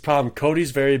it's a problem. Cody's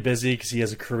very busy because he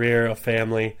has a career, a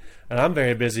family, and I'm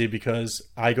very busy because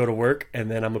I go to work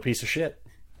and then I'm a piece of shit.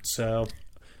 So,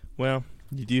 well,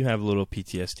 you do have a little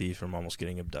PTSD from almost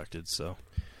getting abducted, so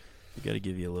we got to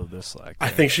give you a little bit of slack there.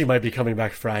 I think she might be coming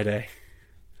back Friday.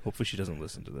 Hopefully she doesn't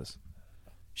listen to this.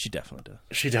 She definitely does.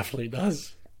 She definitely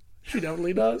does. She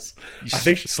definitely does. I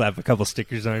think she slap a couple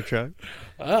stickers on her truck.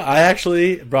 I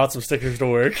actually brought some stickers to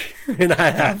work, and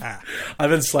I've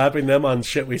been slapping them on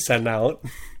shit we send out.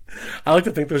 I like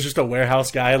to think there's just a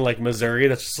warehouse guy in like Missouri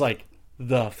that's just like,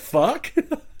 the fuck?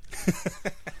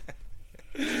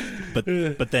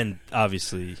 But then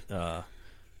obviously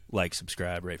like,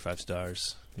 subscribe, rate 5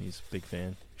 stars. He's a big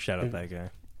fan. Shout out that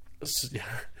guy.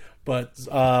 But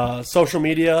social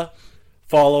media,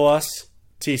 follow us,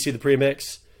 TC the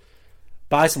Premix.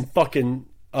 Buy some fucking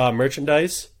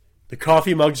merchandise. The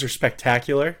coffee mugs are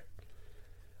spectacular.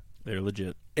 They're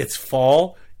legit. It's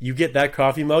fall. You get that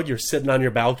coffee mug. You're sitting on your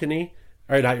balcony,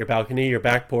 or not your balcony, your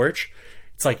back porch.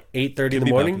 It's like 8:30 in the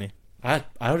morning. I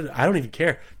don't even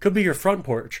care. Could be your front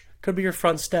porch. Could be your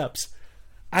front steps.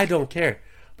 I don't care.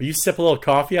 But you sip a little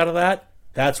coffee out of that.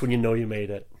 That's when you know you made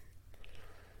it.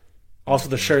 Also,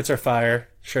 the shirts are fire.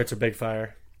 Shirts are big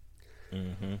fire.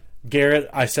 Mm-hmm. Garrett,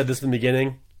 I said this in the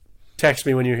beginning. Text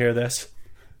me when you hear this.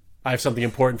 I have something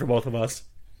important for both of us.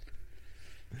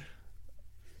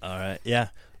 All right, yeah.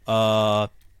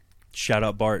 Shout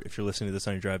out Bart if you're listening to this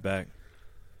on your drive back.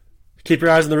 Keep your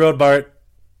eyes on the road, Bart.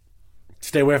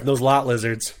 Stay away from those lot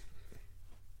lizards.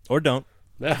 Or don't.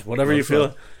 Yeah, whatever you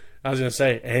feel. I was going to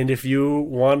say, and if you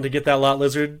want to get that lot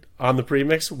lizard on the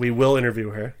premix, we will interview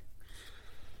her.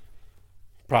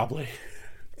 Probably.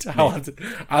 I'll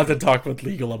have to talk with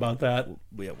legal about that.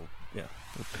 Yeah.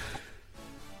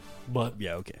 But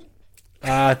Yeah. Okay.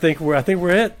 I think we're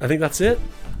it. I think that's it.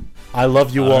 I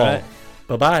love you all. Right.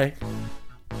 Bye bye.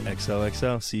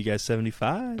 XOXO. See you guys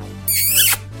 75.